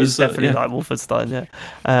 Yeah, it was definitely like Wolfenstein.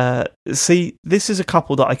 Yeah. See, this is a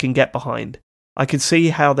couple that I can get behind. I can see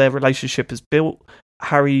how their relationship is built.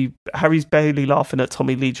 Harry's barely laughing at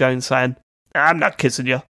Tommy Lee Jones saying, "I'm not kissing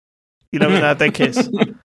you." When they have their kiss.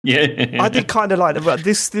 Yeah, I did kind of like that.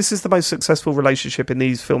 This is the most successful relationship in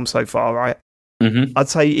these films so far, right? Mm-hmm. I'd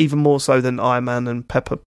say even more so than Iron Man and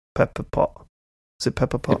Pepper Pot. Is it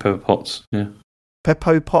Pepper Pot? Pepper Potts, yeah.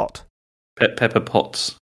 Peppo Pot. Pepper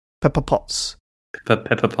Potts. Pepper Potts.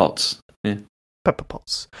 Pepper Potts, yeah. Pepper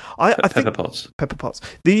Potts. I think Pepper Potts. Pepper Potts.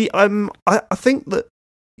 I think that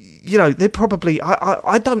they're probably.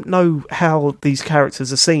 I don't know how these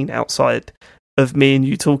characters are seen outside of me and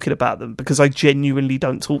you talking about them, because I genuinely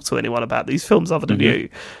don't talk to anyone about these films other than you.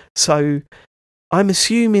 So I'm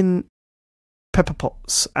assuming Pepper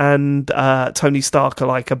Potts and Tony Stark are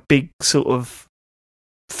like a big sort of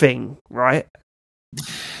thing, right?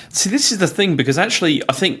 See, this is the thing, because actually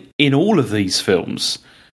I think in all of these films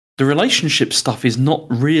the relationship stuff is not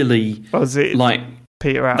really like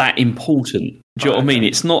Peter out? That important. Do you know what I mean?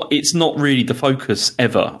 It's not really the focus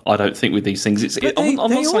ever, I don't think, with these things. I'm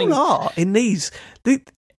not saying all are in these.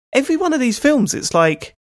 Every one of these films, it's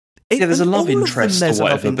like there's a love interest or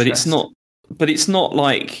whatever, but it's not. But it's not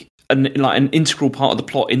like an integral part of the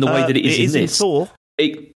plot in the way that it is in this. Thor.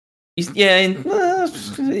 He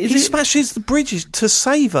smashes the bridges to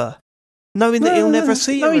save her, knowing that he'll never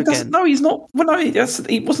see her again. No, he's not. Well, no,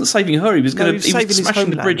 he wasn't saving her. He was saving his smashing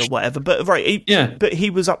the bridge or whatever. But but he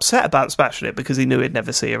was upset about smashing it because he knew he'd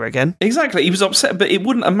never see her again. Exactly, he was upset, but it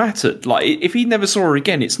wouldn't have mattered. Like if he never saw her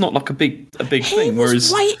again, it's not like a big thing. He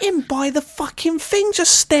was waiting by the fucking thing,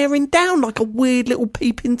 just staring down like a weird little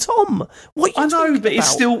peeping Tom. What are you talking about?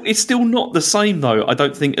 It's still not the same though. I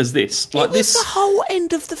don't think as this. Like this, the whole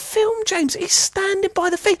end of the film, James. He's standing by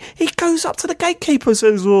the thing. He goes up to the gatekeeper and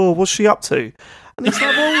says, "Oh, what's she up to?" And he's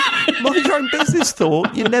like, well, mind your own business, Thor.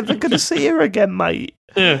 You're never going to see her again, mate.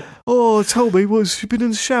 Yeah. Oh, tell me, has she been in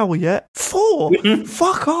the shower yet? Thor,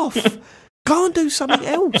 fuck off. Go and do something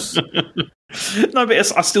else. No,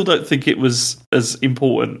 but I still don't think it was as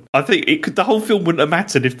important. I think the whole film wouldn't have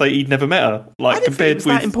mattered if he'd never met her. Like, I didn't think it was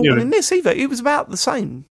that important in this either. It was about the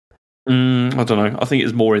same. I don't know. I think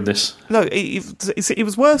it's more in this. No, it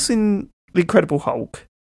was worse in The Incredible Hulk.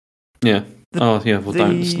 Yeah.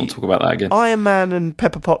 Let's not talk about that again. Iron Man and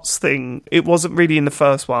Pepper Potts thing, it wasn't really in the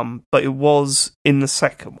first one, but it was in the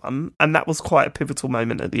second one, and that was quite a pivotal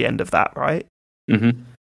moment at the end of that, right? Mm-hmm.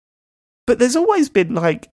 But there's always been,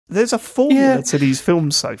 there's a formula to these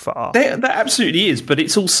films so far. There absolutely is, but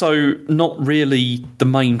it's also not really the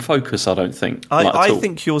main focus, I don't think. I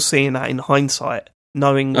think you're seeing that in hindsight,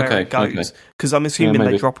 knowing where it goes, because I'm assuming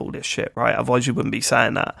they drop all this shit, right? Otherwise you wouldn't be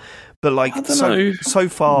saying that. But so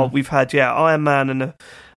far we've had Iron Man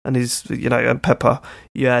and his and Pepper.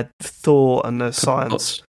 You had Thor and the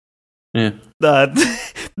science. Yeah.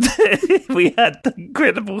 We had the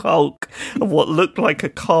Incredible Hulk and what looked like a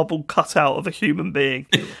cardboard cutout of a human being.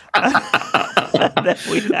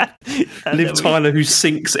 Liv Tyler, who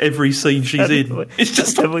sinks every scene she's in. It's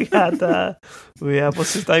just we had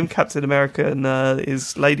what's his name, Captain America, and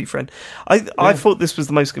his lady friend. I thought this was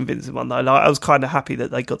the most convincing one though. Like, I was kind of happy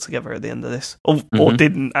that they got together at the end of this, or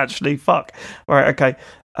didn't actually. Fuck. Right. Okay.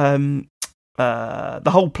 The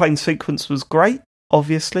whole plane sequence was great.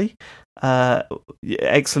 Obviously,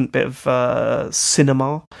 excellent bit of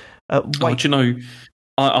cinema. Do you know?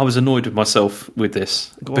 I was annoyed with myself with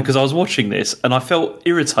this because I was watching this and I felt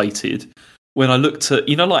irritated when I looked at,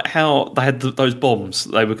 like how they had those bombs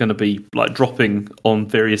they were going to be like dropping on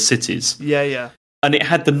various cities. Yeah. And it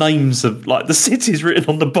had the names of like the cities written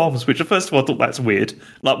on the bombs, which at first of all I thought that's weird.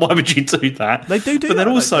 Like, why would you do that? They do. But then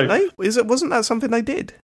also, wasn't that something they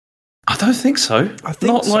did? I don't think so. I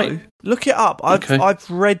think not so. Like, look it up. I've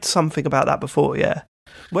read something about that before. Yeah.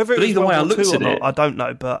 Whether it was either way, I looked at it, I don't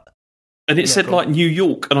know, but. And it said like New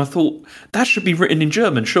York, and I thought that should be written in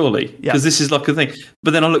German, surely, because this is like a thing.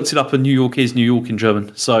 But then I looked it up, and New York is New York in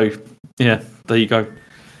German. So yeah, there you go.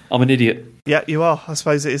 I'm an idiot. Yeah, you are. I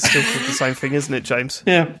suppose it is still the same thing, isn't it, James?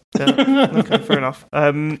 Yeah. Okay, fair enough.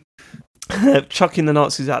 Chucking the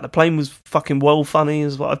Nazis out the plane was fucking well funny,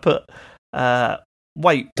 is what I put.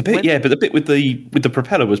 Wait, but the bit with the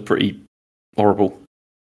propeller was pretty horrible.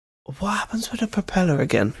 What happens with the propeller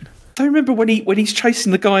again? I remember when he's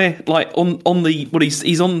chasing the guy like on the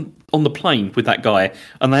he's on the plane with that guy,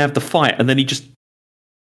 and they have the fight, and then he just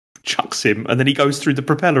chucks him, and then he goes through the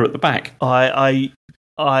propeller at the back. I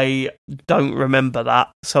don't remember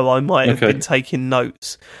that, so I might have been taking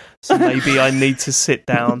notes. So maybe I need to sit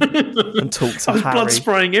down and talk to Harry. Blood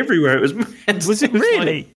spraying everywhere. It was. Was it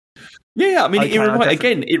really? Like, yeah, I mean,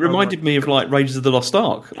 it reminded me of like Raiders of the Lost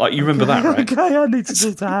Ark. Like, you remember that, right? Okay, I need to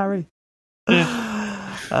talk to Harry.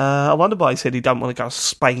 I wonder why he said he don't want to go to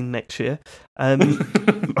Spain next year.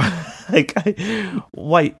 Okay.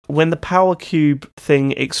 Wait, when the power cube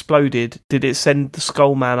thing exploded, did it send the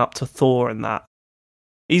Skull Man up to Thor and that?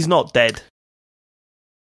 He's not dead.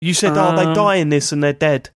 You said, they die in this and they're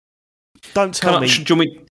dead. Don't tell me. Do you want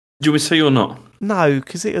me to see or not? No,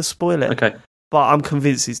 because it'll spoil it. Okay. But I'm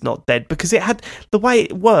convinced he's not dead, because it had, the way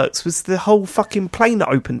it works was the whole fucking plane that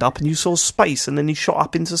opened up and you saw space, and then he shot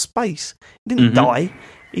up into space. He didn't die.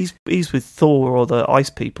 He's with Thor or the Ice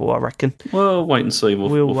People, I reckon. Well, wait and see.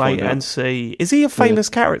 We'll wait and see. Is he a famous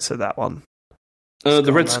character, that one?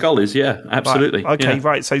 The Red Skull is, yeah, absolutely. Right. Okay, yeah.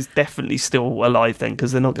 right, so he's definitely still alive then,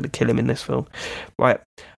 because they're not going to kill him in this film. Right.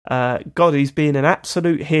 God, he's being an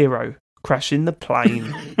absolute hero, crashing the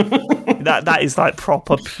plane. that is like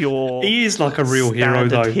proper pure. He is like a real hero,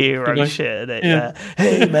 though. Hero shit, isn't it? Yeah.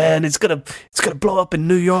 Hey man, it's gonna blow up in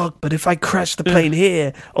New York, but if I crash the plane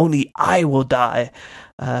here, only I will die.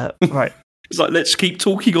 Right. It's like, let's keep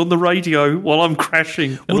talking on the radio while I'm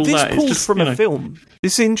crashing. And all this that. pulls from a film.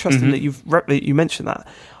 This is interesting that you mentioned that.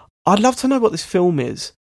 I'd love to know what this film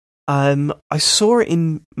is. I saw it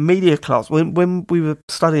in media class when we were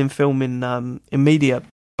studying film in media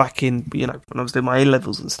back in, when I was doing my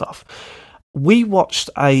A-levels and stuff. We watched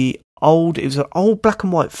it was an old black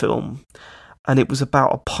and white film, and it was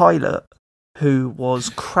about a pilot who was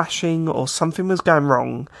crashing or something was going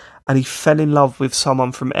wrong, and he fell in love with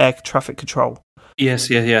someone from air traffic control. Yes,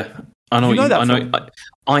 yeah. I know.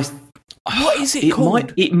 What is it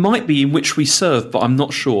called? It might be In Which We Serve, but I'm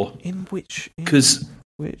not sure. In which we serve.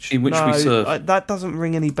 That doesn't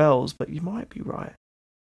ring any bells, but you might be right.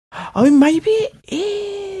 Oh, maybe it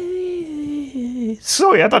is.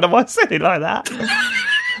 Sorry, I don't know why I said it like that.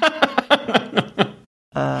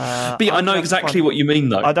 But yeah, I know exactly what you mean,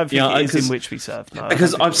 though. I don't think it is In Which We Serve. No,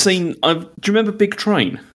 because I've seen. Do you remember Big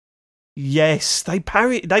Train? Yes, they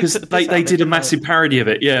parodied. They did a massive parody of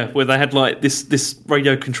it, yeah, where they had like this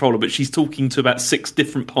radio controller, but she's talking to about 6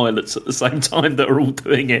 different pilots at the same time that are all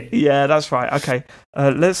doing it. Yeah, that's right. Okay,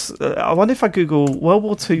 let's. I wonder if I Google World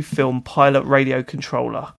War II film pilot radio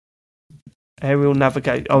controller. Aerial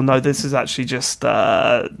navigate. Oh no, this is actually just.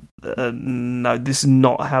 No, this is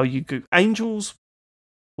not how you Google. Angels.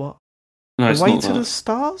 What? No, it's Away not to that. the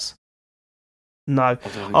Stars. No,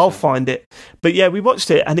 I'll find it. But yeah, we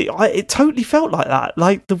watched it, and it totally felt like that.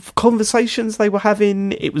 Like the conversations they were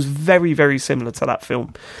having, it was very, very similar to that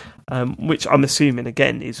film, which I'm assuming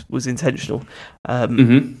again was intentional.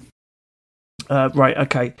 Right,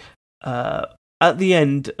 okay. At the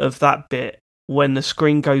end of that bit, when the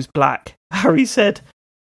screen goes black, Harry said,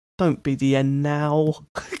 "Don't be the end now,"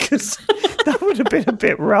 because that would have been a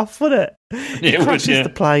bit rough, wouldn't it? He crashes the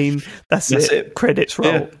plane. That's it. Credits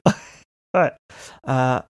roll. Yeah. Right.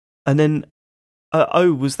 And then,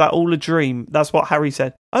 was that all a dream? That's what Harry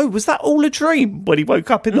said. Oh, was that all a dream when he woke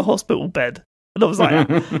up in the hospital bed? And I was like,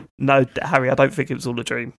 no, Harry, I don't think it was all a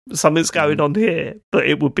dream. Something's going on here, but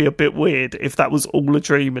it would be a bit weird if that was all a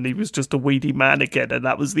dream and he was just a weedy man again and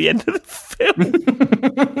that was the end of the film.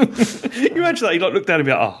 You imagine that? He looked down and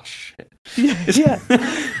be like, oh, shit. Yeah.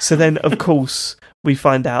 So then, of course, we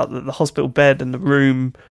find out that the hospital bed and the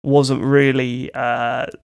room wasn't really...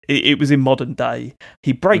 it was in modern day.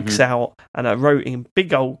 He breaks out, and I wrote in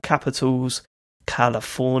big old capitals,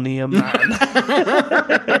 California Man.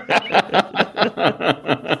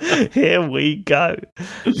 Here we go.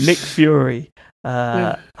 Nick Fury.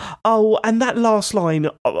 Oh, and that last line,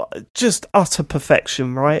 just utter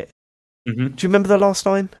perfection, right? Do you remember the last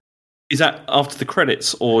line? Is that after the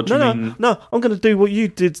credits, or do you mean... No, I'm going to do what you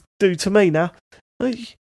did do to me now. Go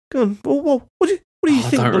on. What do you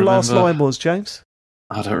think the last line was, James?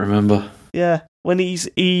 I don't remember. Yeah, when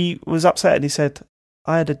he was upset and he said,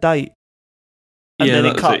 I had a date. And then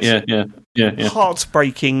it cuts. Yeah.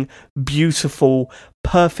 Heartbreaking, beautiful,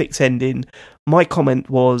 perfect ending. My comment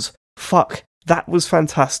was, fuck, that was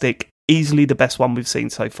fantastic. Easily the best one we've seen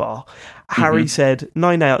so far. Harry said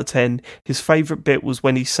 9 out of 10. His favourite bit was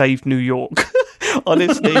when he saved New York.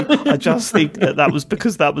 Honestly, I just think that was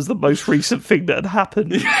because that was the most recent thing that had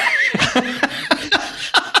happened.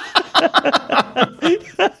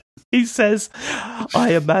 He says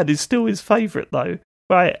Iron Man is still his favourite though.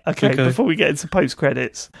 Right, okay, before we get into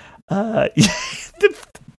post-credits.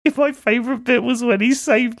 If my favourite bit was when he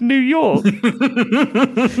saved New York.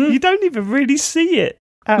 You don't even really see it,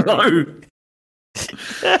 Harry. No.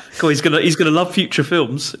 Cool, he's gonna love future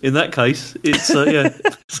films. In that case, it's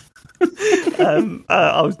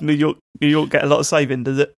New York get a lot of saving,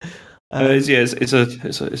 does it?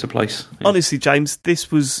 It's a place. Yeah. Honestly, James,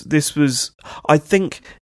 this was. I think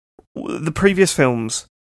the previous films,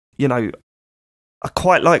 I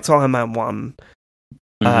quite liked Iron Man 1.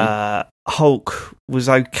 Hulk was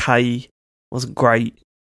okay, wasn't great.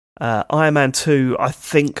 Iron Man 2, I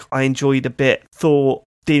think I enjoyed a bit. Thor,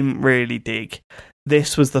 didn't really dig.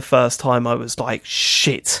 This was the first time I was like,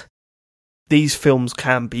 shit, these films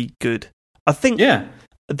can be good. I think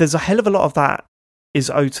there's a hell of a lot of that is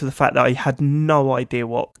owed to the fact that I had no idea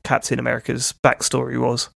what Captain America's backstory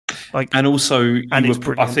was. And also,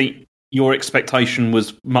 I think your expectation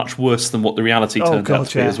was much worse than what the reality turned out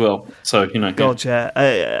to be as well. So,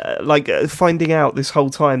 finding out this whole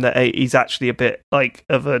time that he's actually a bit like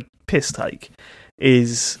of a piss take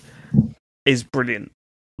is brilliant.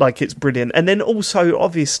 Like, it's brilliant. And then also,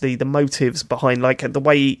 obviously, the motives behind, like, the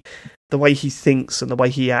way he thinks and the way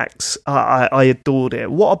he acts, I adored it.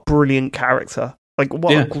 What a brilliant character. Like,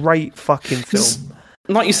 what a great fucking film.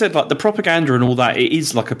 Like you said, like, the propaganda and all that, it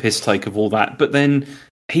is like a piss take of all that, but then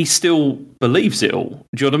he still believes it all.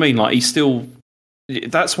 Do you know what I mean? Like,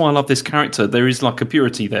 that's why I love this character. There is like a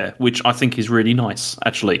purity there, which I think is really nice,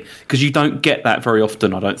 actually, because you don't get that very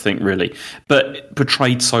often, I don't think, really, but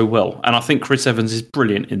portrayed so well. And I think Chris Evans is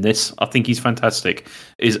brilliant in this. I think he's fantastic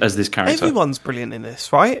as this character. Everyone's brilliant in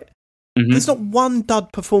this, right? There's not one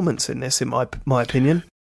dud performance in this, in my opinion.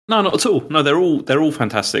 No, not at all. No, they're all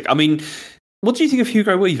fantastic. I mean, what do you think of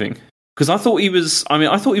Hugo Weaving? Because I thought he was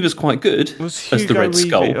quite good as the Red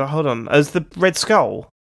Skull. Hold on, as the Red Skull.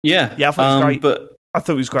 Yeah, I thought he was great. But I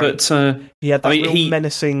thought he was great. But he had that real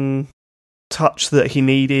menacing touch that he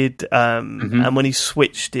needed, and when he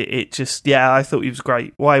switched it just I thought he was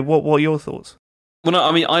great. Why? What are your thoughts? Well, no,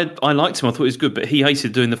 I mean, I liked him. I thought he was good, but he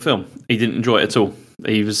hated doing the film. He didn't enjoy it at all.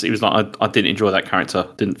 He was like, I didn't enjoy that character.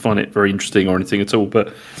 Didn't find it very interesting or anything at all.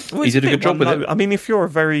 But he did a good job with it. I mean, if you're a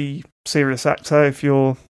very serious actor, if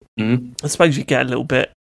you're, I suppose you get a little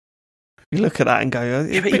bit. You look at that and go,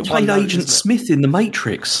 he played Agent Smith in The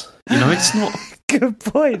Matrix. It's not. Good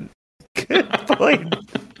point. Good point.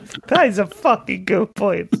 That is a fucking good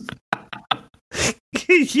point.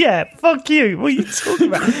 Yeah, fuck you. What are you talking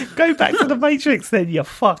about? Go back to The Matrix then, you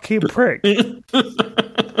fucking prick. No,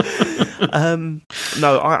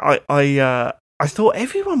 I thought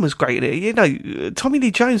everyone was great in it. Tommy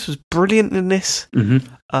Lee Jones was brilliant in this.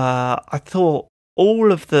 I thought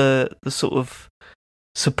all of the sort of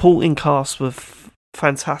supporting cast were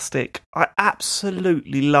fantastic. I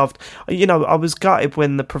absolutely loved. I was gutted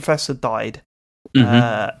when the professor died.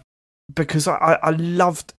 Because I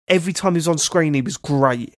loved every time he was on screen, he was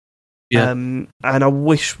great. Yeah. And I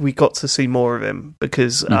wish we got to see more of him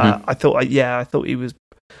because I thought he was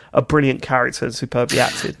a brilliant character and superbly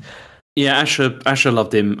acted. Yeah, Asher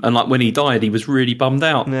loved him, and like when he died, he was really bummed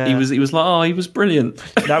out. Yeah. He was like, oh, he was brilliant.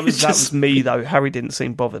 That was me though. Harry didn't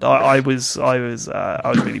seem bothered. I was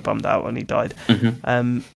really bummed out when he died.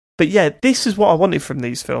 But yeah, this is what I wanted from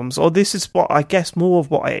these films, or this is what I guess more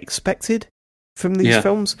of what I expected from these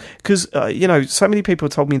films, because so many people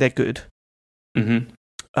told me they're good,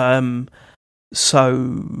 Mm-hmm.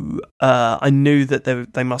 So I knew that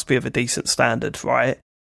they must be of a decent standard, right?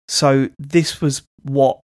 So this was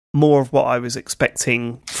more of what I was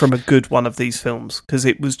expecting from a good one of these films, because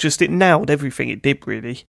it nailed everything it did,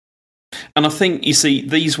 really. And I think, you see,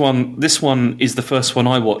 this one is the first one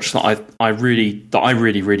I watched that I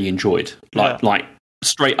really enjoyed. Like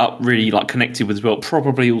straight up really like connected with as well.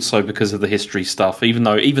 Probably also because of the history stuff. Even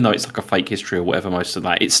though it's like a fake history or whatever, most of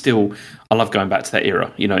that, it's still, I love going back to that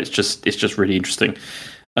era. You know, it's just really interesting.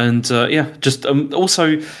 And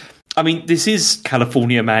also, I mean, this is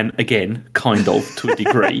California Man again, kind of, to a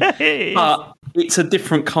degree, but it's a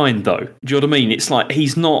different kind though. Do you know what I mean? It's like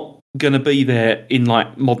he's not going to be there in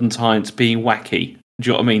like modern times being wacky. Do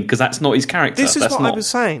you know what I mean? Because that's not his character. This is what I was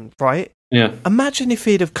saying, right? Yeah. Imagine if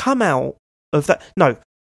he'd have come out of that. No,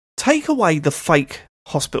 take away the fake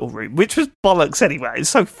hospital room, which was bollocks anyway. It's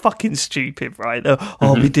so fucking stupid, right?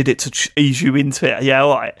 We did it to ease you into it. Yeah,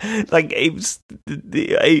 all right. Like, it was,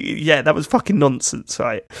 that was fucking nonsense,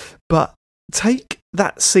 right? But take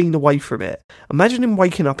that scene away from it. Imagine him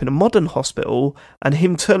waking up in a modern hospital and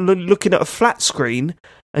him looking at a flat screen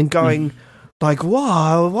and going, like,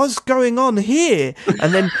 wow, what's going on here?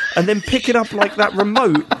 And then picking up like that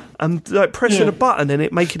remote and like pressing a button and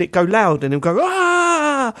it making it go loud and him go,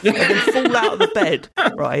 ah, and then fall out of the bed,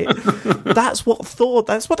 right? That's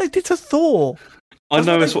what they did to Thor. I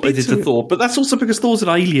know that's what they did to Thor, but that's also because Thor's an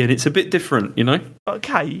alien. It's a bit different, you know?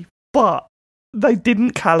 Okay, but they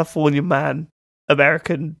didn't California Man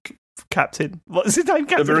American Captain. What's his name?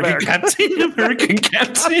 Captain American Captain. American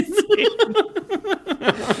Captain.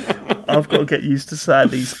 I've got to get used to saying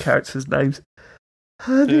these characters' names.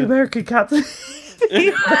 The American Captain.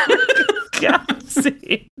 The American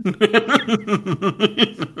Captain.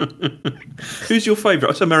 Who's your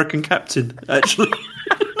favourite? It's American Captain, actually.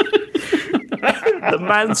 The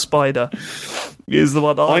Man Spider is the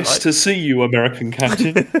one I Nice like. to see you, American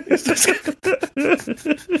Captain.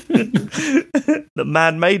 The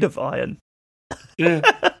man made of iron. Yeah.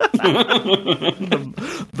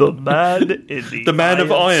 The man in the man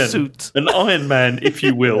of iron suit. An Iron Man, if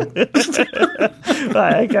you will.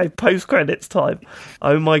 Right, okay, post-credits time.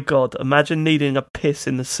 Oh my god, imagine needing a piss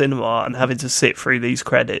in the cinema and having to sit through these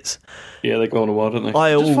credits. Yeah, they go on a while, don't they?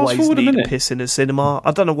 I always need a piss in a cinema.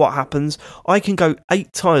 I don't know what happens. I can go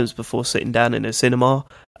 8 times before sitting down in a cinema,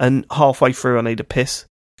 and halfway through I need a piss.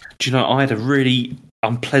 Do you know, I had a really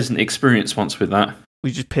unpleasant experience once with that.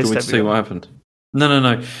 We just pissed everywhere. To see what happened.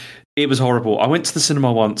 No. It was horrible. I went to the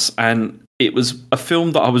cinema once and it was a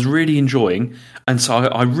film that I was really enjoying, and so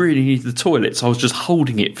I really needed the toilet, so I was just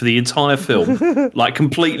holding it for the entire film, like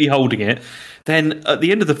completely holding it. Then at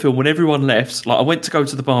the end of the film, when everyone left, like I went to go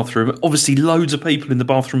to the bathroom, obviously loads of people in the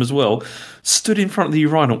bathroom as well, stood in front of the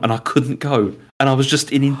urinal and I couldn't go, and I was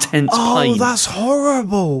just in intense pain. Oh, that's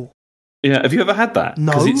horrible. Yeah, have you ever had that?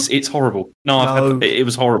 No. Because it's horrible. No, it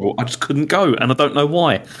was horrible. I just couldn't go, and I don't know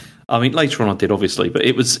why. I mean, later on I did, obviously, but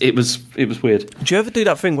it was weird. Do you ever do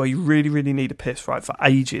that thing where you really, really need a piss, right, for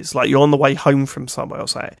ages? Like, you're on the way home from somewhere, I'll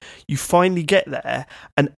say. You finally get there,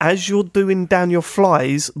 and as you're doing down your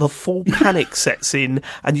flies, the full panic sets in,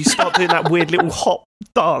 and you start doing that weird little hop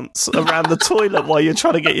dance around the toilet while you're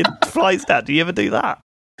trying to get your flies down. Do you ever do that?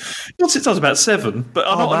 Not since I was about 7, but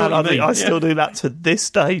I still do that to this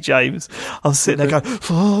day, James. I'm sitting there going,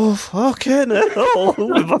 oh, fucking hell,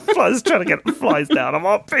 with my flies, trying to get the flies down. I'm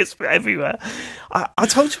on piss everywhere. I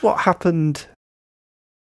told you what happened.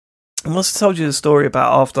 I must have told you the story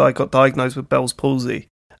about after I got diagnosed with Bell's palsy,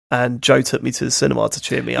 and Joe took me to the cinema to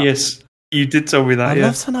cheer me up. Yes, you did tell me that. I'd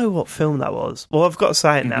love to know what film that was. Well, I've got to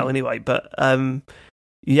say it now anyway, but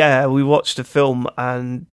we watched a film,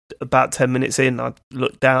 and about 10 minutes in, I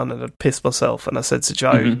looked down and I'd pissed myself, and I said to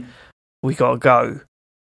Joe, we got to go.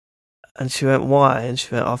 And she went, why? And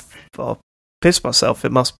she went, I've pissed myself.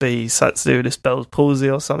 It must be something to do with this Bell's palsy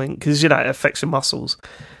or something, because, it affects your muscles.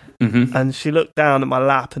 And she looked down at my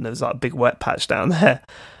lap, and there was like a big wet patch down there.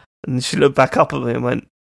 And she looked back up at me and went,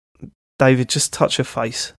 David, just touch your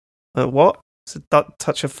face. I went, what? I said,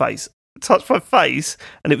 touch your face. Touch my face,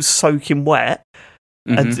 and it was soaking wet.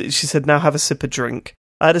 And she said, now have a sip of drink.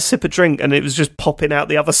 I had a sip of drink, and it was just popping out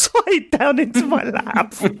the other side down into my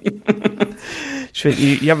lap. She went,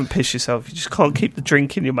 you haven't pissed yourself. You just can't keep the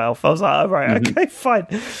drink in your mouth. I was like, all right, okay, fine.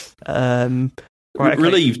 Right, okay.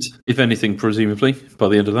 Relieved, if anything, presumably, by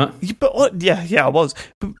the end of that. But I was.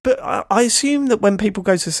 But I assume that when people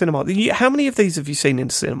go to the cinema, how many of these have you seen in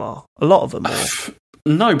the cinema? A lot of them, or?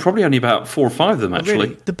 No, probably only about 4 or 5 of them,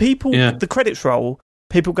 actually. Really? The credits roll,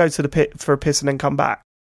 people go to the pit for a piss and then come back.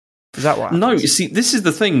 Is that right? No, you see, this is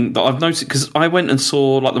the thing that I've noticed, because I went and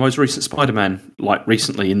saw like the most recent Spider-Man like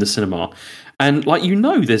recently in the cinema, and like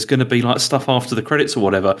there's going to be like stuff after the credits or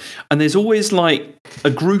whatever, and there's always like a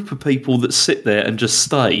group of people that sit there and just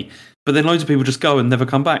stay, but then loads of people just go and never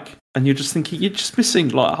come back, and you're just thinking you're just missing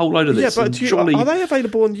like a whole load of this. Yeah, but surely... are they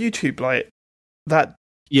available on YouTube like that?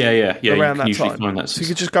 Yeah. Around you that usually time, find that. So you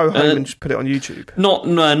could just go home and just put it on YouTube. Not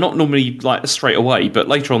normally like straight away, but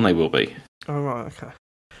later on they will be. Oh right, okay.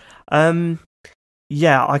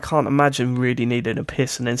 Yeah, I can't imagine really needing a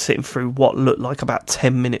piss and then sitting through what looked like about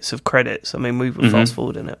 10 minutes of credits. I mean, we were fast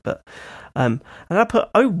forwarding it, but and I put,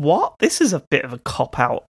 oh what? This is a bit of a cop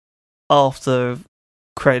out after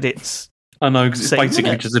credits. I know, because it's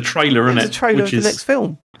basically just a trailer, isn't it? It's a trailer of the next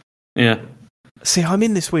film. Yeah. See, I'm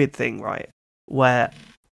in this weird thing, right, where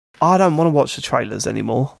I don't want to watch the trailers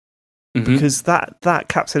anymore because that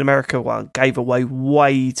Captain America one gave away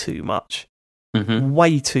way too much.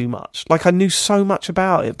 Way too much. Like, I knew so much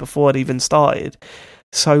about it before it even started.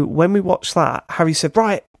 So when we watched that, Harry said,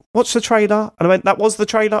 right, watch the trailer. And I went, that was the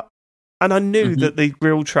trailer. And I knew that the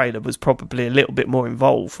real trailer was probably a little bit more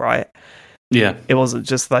involved, right? Yeah. It wasn't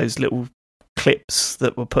just those little clips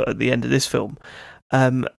that were put at the end of this film.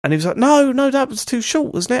 And he was like, no, that was too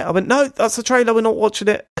short, wasn't it? I went, no, that's the trailer, we're not watching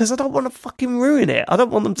it, because I don't want to fucking ruin it. I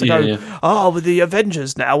don't want them to go, with the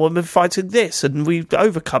Avengers now, and we're fighting this, and we've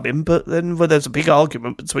overcome him, but then there's a big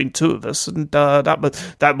argument between two of us, and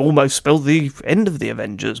that almost spelled the end of the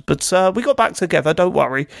Avengers, but we got back together, don't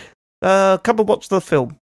worry. Come and watch the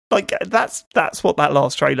film. Like, that's what that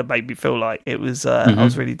last trailer made me feel like. It was, I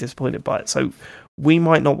was really disappointed by it. So we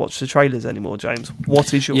might not watch the trailers anymore, James.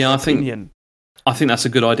 What is your opinion? I think that's a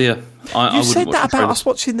good idea. You said that about us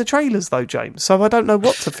watching the trailers, though, James. So I don't know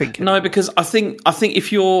what to think. No, because I think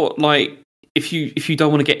if you're like, if you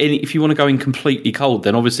don't want to get any, if you want to go in completely cold,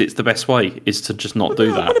 then obviously it's the best way is to just not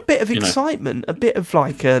do that. I want a bit of excitement, a bit of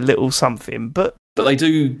like a little something, but they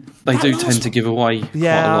do tend to give away.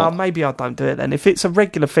 Yeah, quite a lot. Maybe I don't do it then. If it's a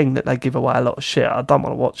regular thing that they give away a lot of shit, I don't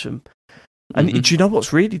want to watch them. And do you know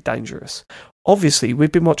what's really dangerous? Obviously,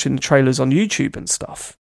 we've been watching the trailers on YouTube and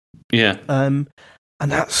stuff. Yeah. And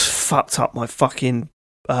that's fucked up my fucking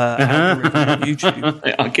algorithm on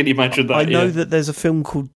YouTube. I can imagine that. I know that there's a film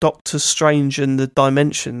called Doctor Strange and the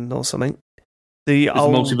Dimension or something. The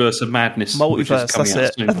Multiverse of Madness. Multiverse, that's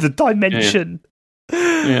it. And the Dimension.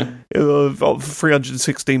 Yeah.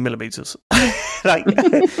 316 millimeters.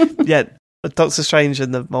 Doctor Strange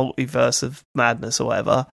and the Multiverse of Madness or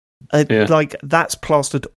whatever. Like, that's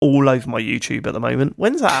plastered all over my YouTube at the moment.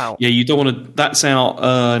 When's that out? Yeah, you don't want to. That's out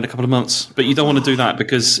in a couple of months, but you don't want to do that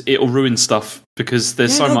because it'll ruin stuff. Because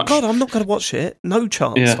there's so much. God, I'm not going to watch it. No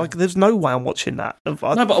chance. Yeah. Like, there's no way I'm watching that. No,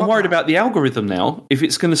 but I'm worried about the algorithm now. If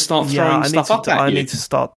it's going to start throwing stuff up at you, I need to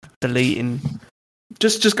start deleting.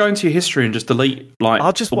 Just go into your history and just delete. Like,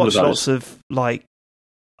 I'll just watch lots of I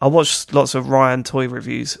watch lots of Ryan toy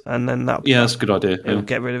reviews, and then that's a good idea. It'll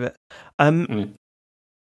get rid of it.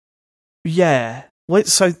 Yeah.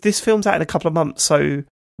 So this film's out in a couple of months. So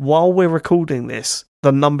while we're recording this,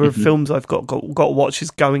 the number of films I've got to watch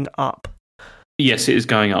is going up. Yes, it is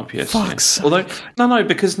going up. Yes. Fuck's sake. Although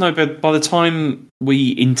but by the time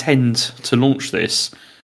we intend to launch this,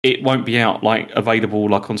 it won't be out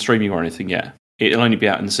available on streaming or anything yet. It'll only be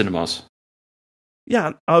out in the cinemas.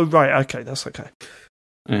 Yeah. Oh right. Okay. That's okay.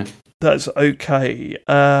 Yeah. That's okay.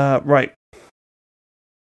 Right.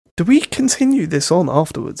 Do we continue this on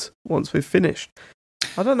afterwards once we've finished?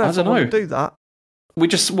 I don't know if I want to do that.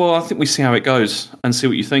 I think we see how it goes and see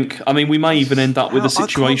what you think. I mean, we may even end up with a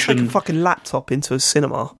situation. I can't take a fucking laptop into a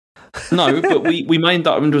cinema. No, but we may end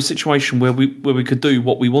up into a situation where we could do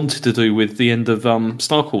what we wanted to do with the end of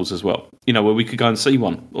Star Wars as well. You know, where we could go and see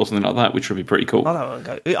one or something like that, which would be pretty cool. I don't want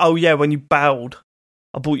to go. Oh yeah, when you bailed,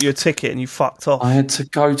 I bought you a ticket and you fucked off. I had to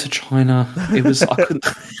go to China. It was I couldn't.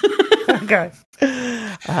 Okay.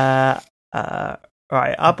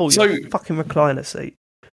 Right, I bought you a fucking recliner seat.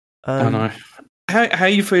 I know. How are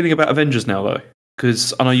you feeling about Avengers now, though?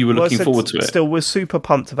 Because I know you were looking forward to it. Still, we're super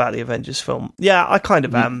pumped about the Avengers film. Yeah, I kind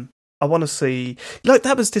of am. I want to see...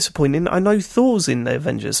 that was disappointing. I know Thor's in the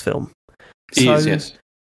Avengers film. He is, yes.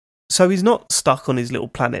 So he's not stuck on his little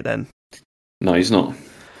planet, then? No, he's not.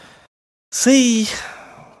 See...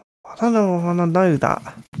 I don't know. I want to know that.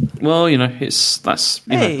 Well, that's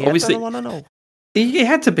obviously. I don't want to know. He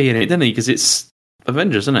had to be in it, didn't he? Because it's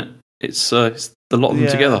Avengers, isn't it? It's the lot of them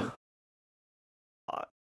together.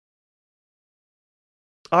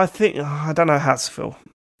 I think I don't know how to feel.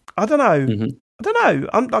 I don't know. I don't know.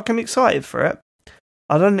 I'm excited for it.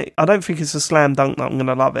 I don't think it's a slam dunk that I'm going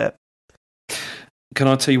to love it. Can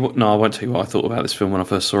I tell you what? No, I won't tell you what I thought about this film when I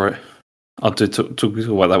first saw it. I'll talk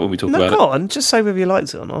about that when we talk about it. No, go on. Just say whether you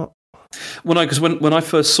liked it or not. Well, no, because when I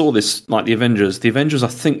first saw this, like the Avengers, I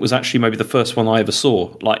think was actually maybe the first one I ever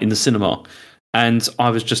saw, like in the cinema, and I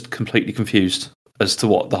was just completely confused as to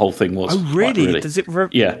what the whole thing was. Oh, really? Like, really. Does it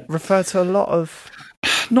refer to a lot of...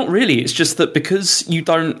 Not really. It's just that because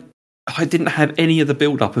I didn't have any of the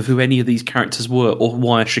build-up of who any of these characters were or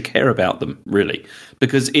why I should care about them, really.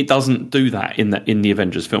 Because it doesn't do that in the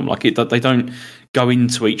Avengers film. Like, they don't go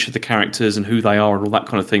into each of the characters and who they are and all that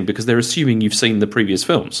kind of thing, because they're assuming you've seen the previous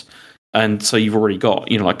films. And so you've already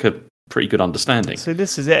got, like a pretty good understanding. So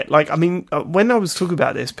this is it. Like, I mean, when I was talking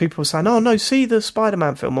about this, people were saying, oh, no, see the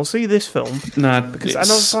Spider-Man film or see this film. Nah, and I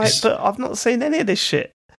was like, but I've not seen any of this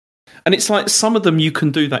shit. And it's like some of them you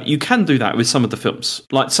can do that. You can do that with some of the films.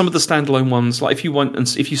 Like some of the standalone ones, like if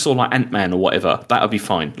you saw like Ant-Man or whatever, that would be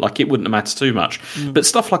fine. Like it wouldn't matter too much. But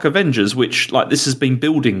stuff like Avengers, which like this has been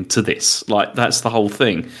building to this, like that's the whole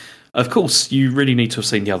thing. Of course, you really need to have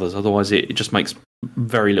seen the others. Otherwise, it just makes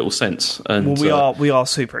very little sense. And we are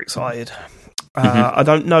super excited. I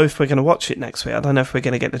don't know if we're going to watch it next week. I don't know if we're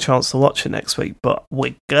going to get the chance to watch it next week, but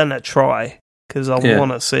we're going to try because I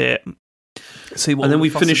want to see it. See what. And then we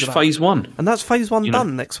finished phase 1. And that's phase 1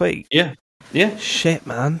 done next week. Yeah. Yeah. Shit,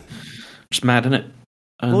 man. It's mad, isn't it?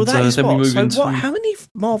 And, well, that is then what. We move so how many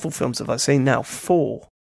Marvel films have I seen now? 4?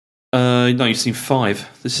 No, you've seen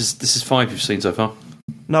 5. This is 5 you've seen so far.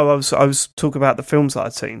 No, I was talking about the films that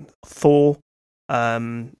I'd seen. Thor.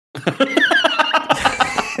 There's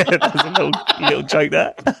a little joke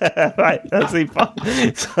there. Right, that's seen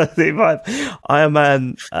 5. Iron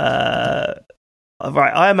Man.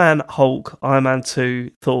 Right, Iron Man, Hulk, Iron Man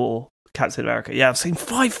 2, Thor, Captain America. Yeah, I've seen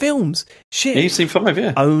 5 films. Shit. Yeah, you've seen 5,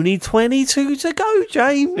 yeah. Only 22 to go,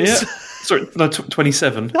 James. Yeah. Sorry, no,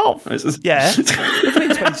 27. Oh, yeah.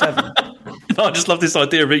 27. No, I just love this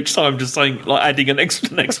idea of each time just saying, like, adding an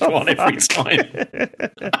next one every time.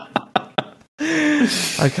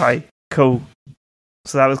 Okay, cool.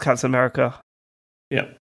 So that was Captain America. Yeah.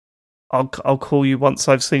 I'll call you once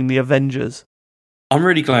I've seen the Avengers. I'm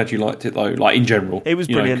really glad you liked it, though, like, in general. It was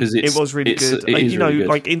brilliant. It was really good. Really good.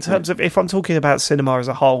 Like, in terms of, if I'm talking about cinema as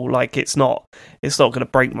a whole, like, it's not going to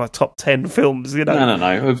break my top 10 films, No. I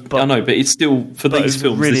know, but it's still, for these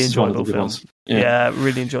films, really this is one of the enjoyable good ones. Yeah,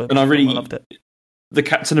 really enjoyable. And I loved it. The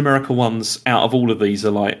Captain America ones, out of all of these,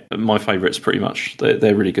 are, like, my favourites, pretty much.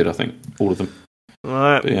 They're really good, I think, all of them.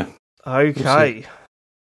 Right. But, yeah. Okay.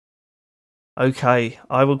 Okay,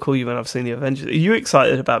 I will call you when I've seen the Avengers. Are you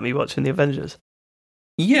excited about me watching the Avengers?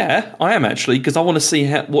 Yeah, I am actually, because I want to see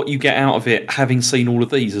what you get out of it, having seen all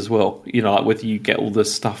of these as well. Like whether you get all the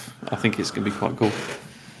stuff. I think it's going to be quite cool.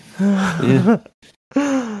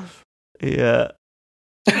 Yeah. Yeah.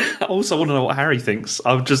 I also want to know what Harry thinks.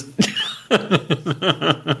 I'm just.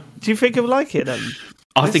 Do you think he'll like it then?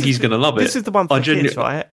 I think he's going to love it. This is the one for the kids,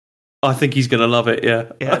 right? I think he's going to love it.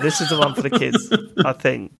 Yeah. Yeah, this is the one for the kids. I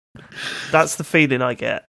think that's the feeling I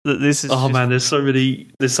get. That this is. Oh man, there's so many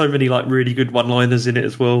like really good one-liners in it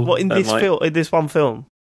as well. What in this film? In this one film?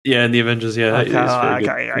 Yeah, in the Avengers. Yeah. Okay,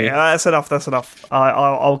 that's enough. That's enough.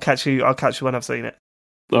 I'll catch you. I'll catch you when I've seen it.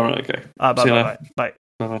 All right. Okay. Bye.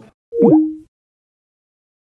 Bye.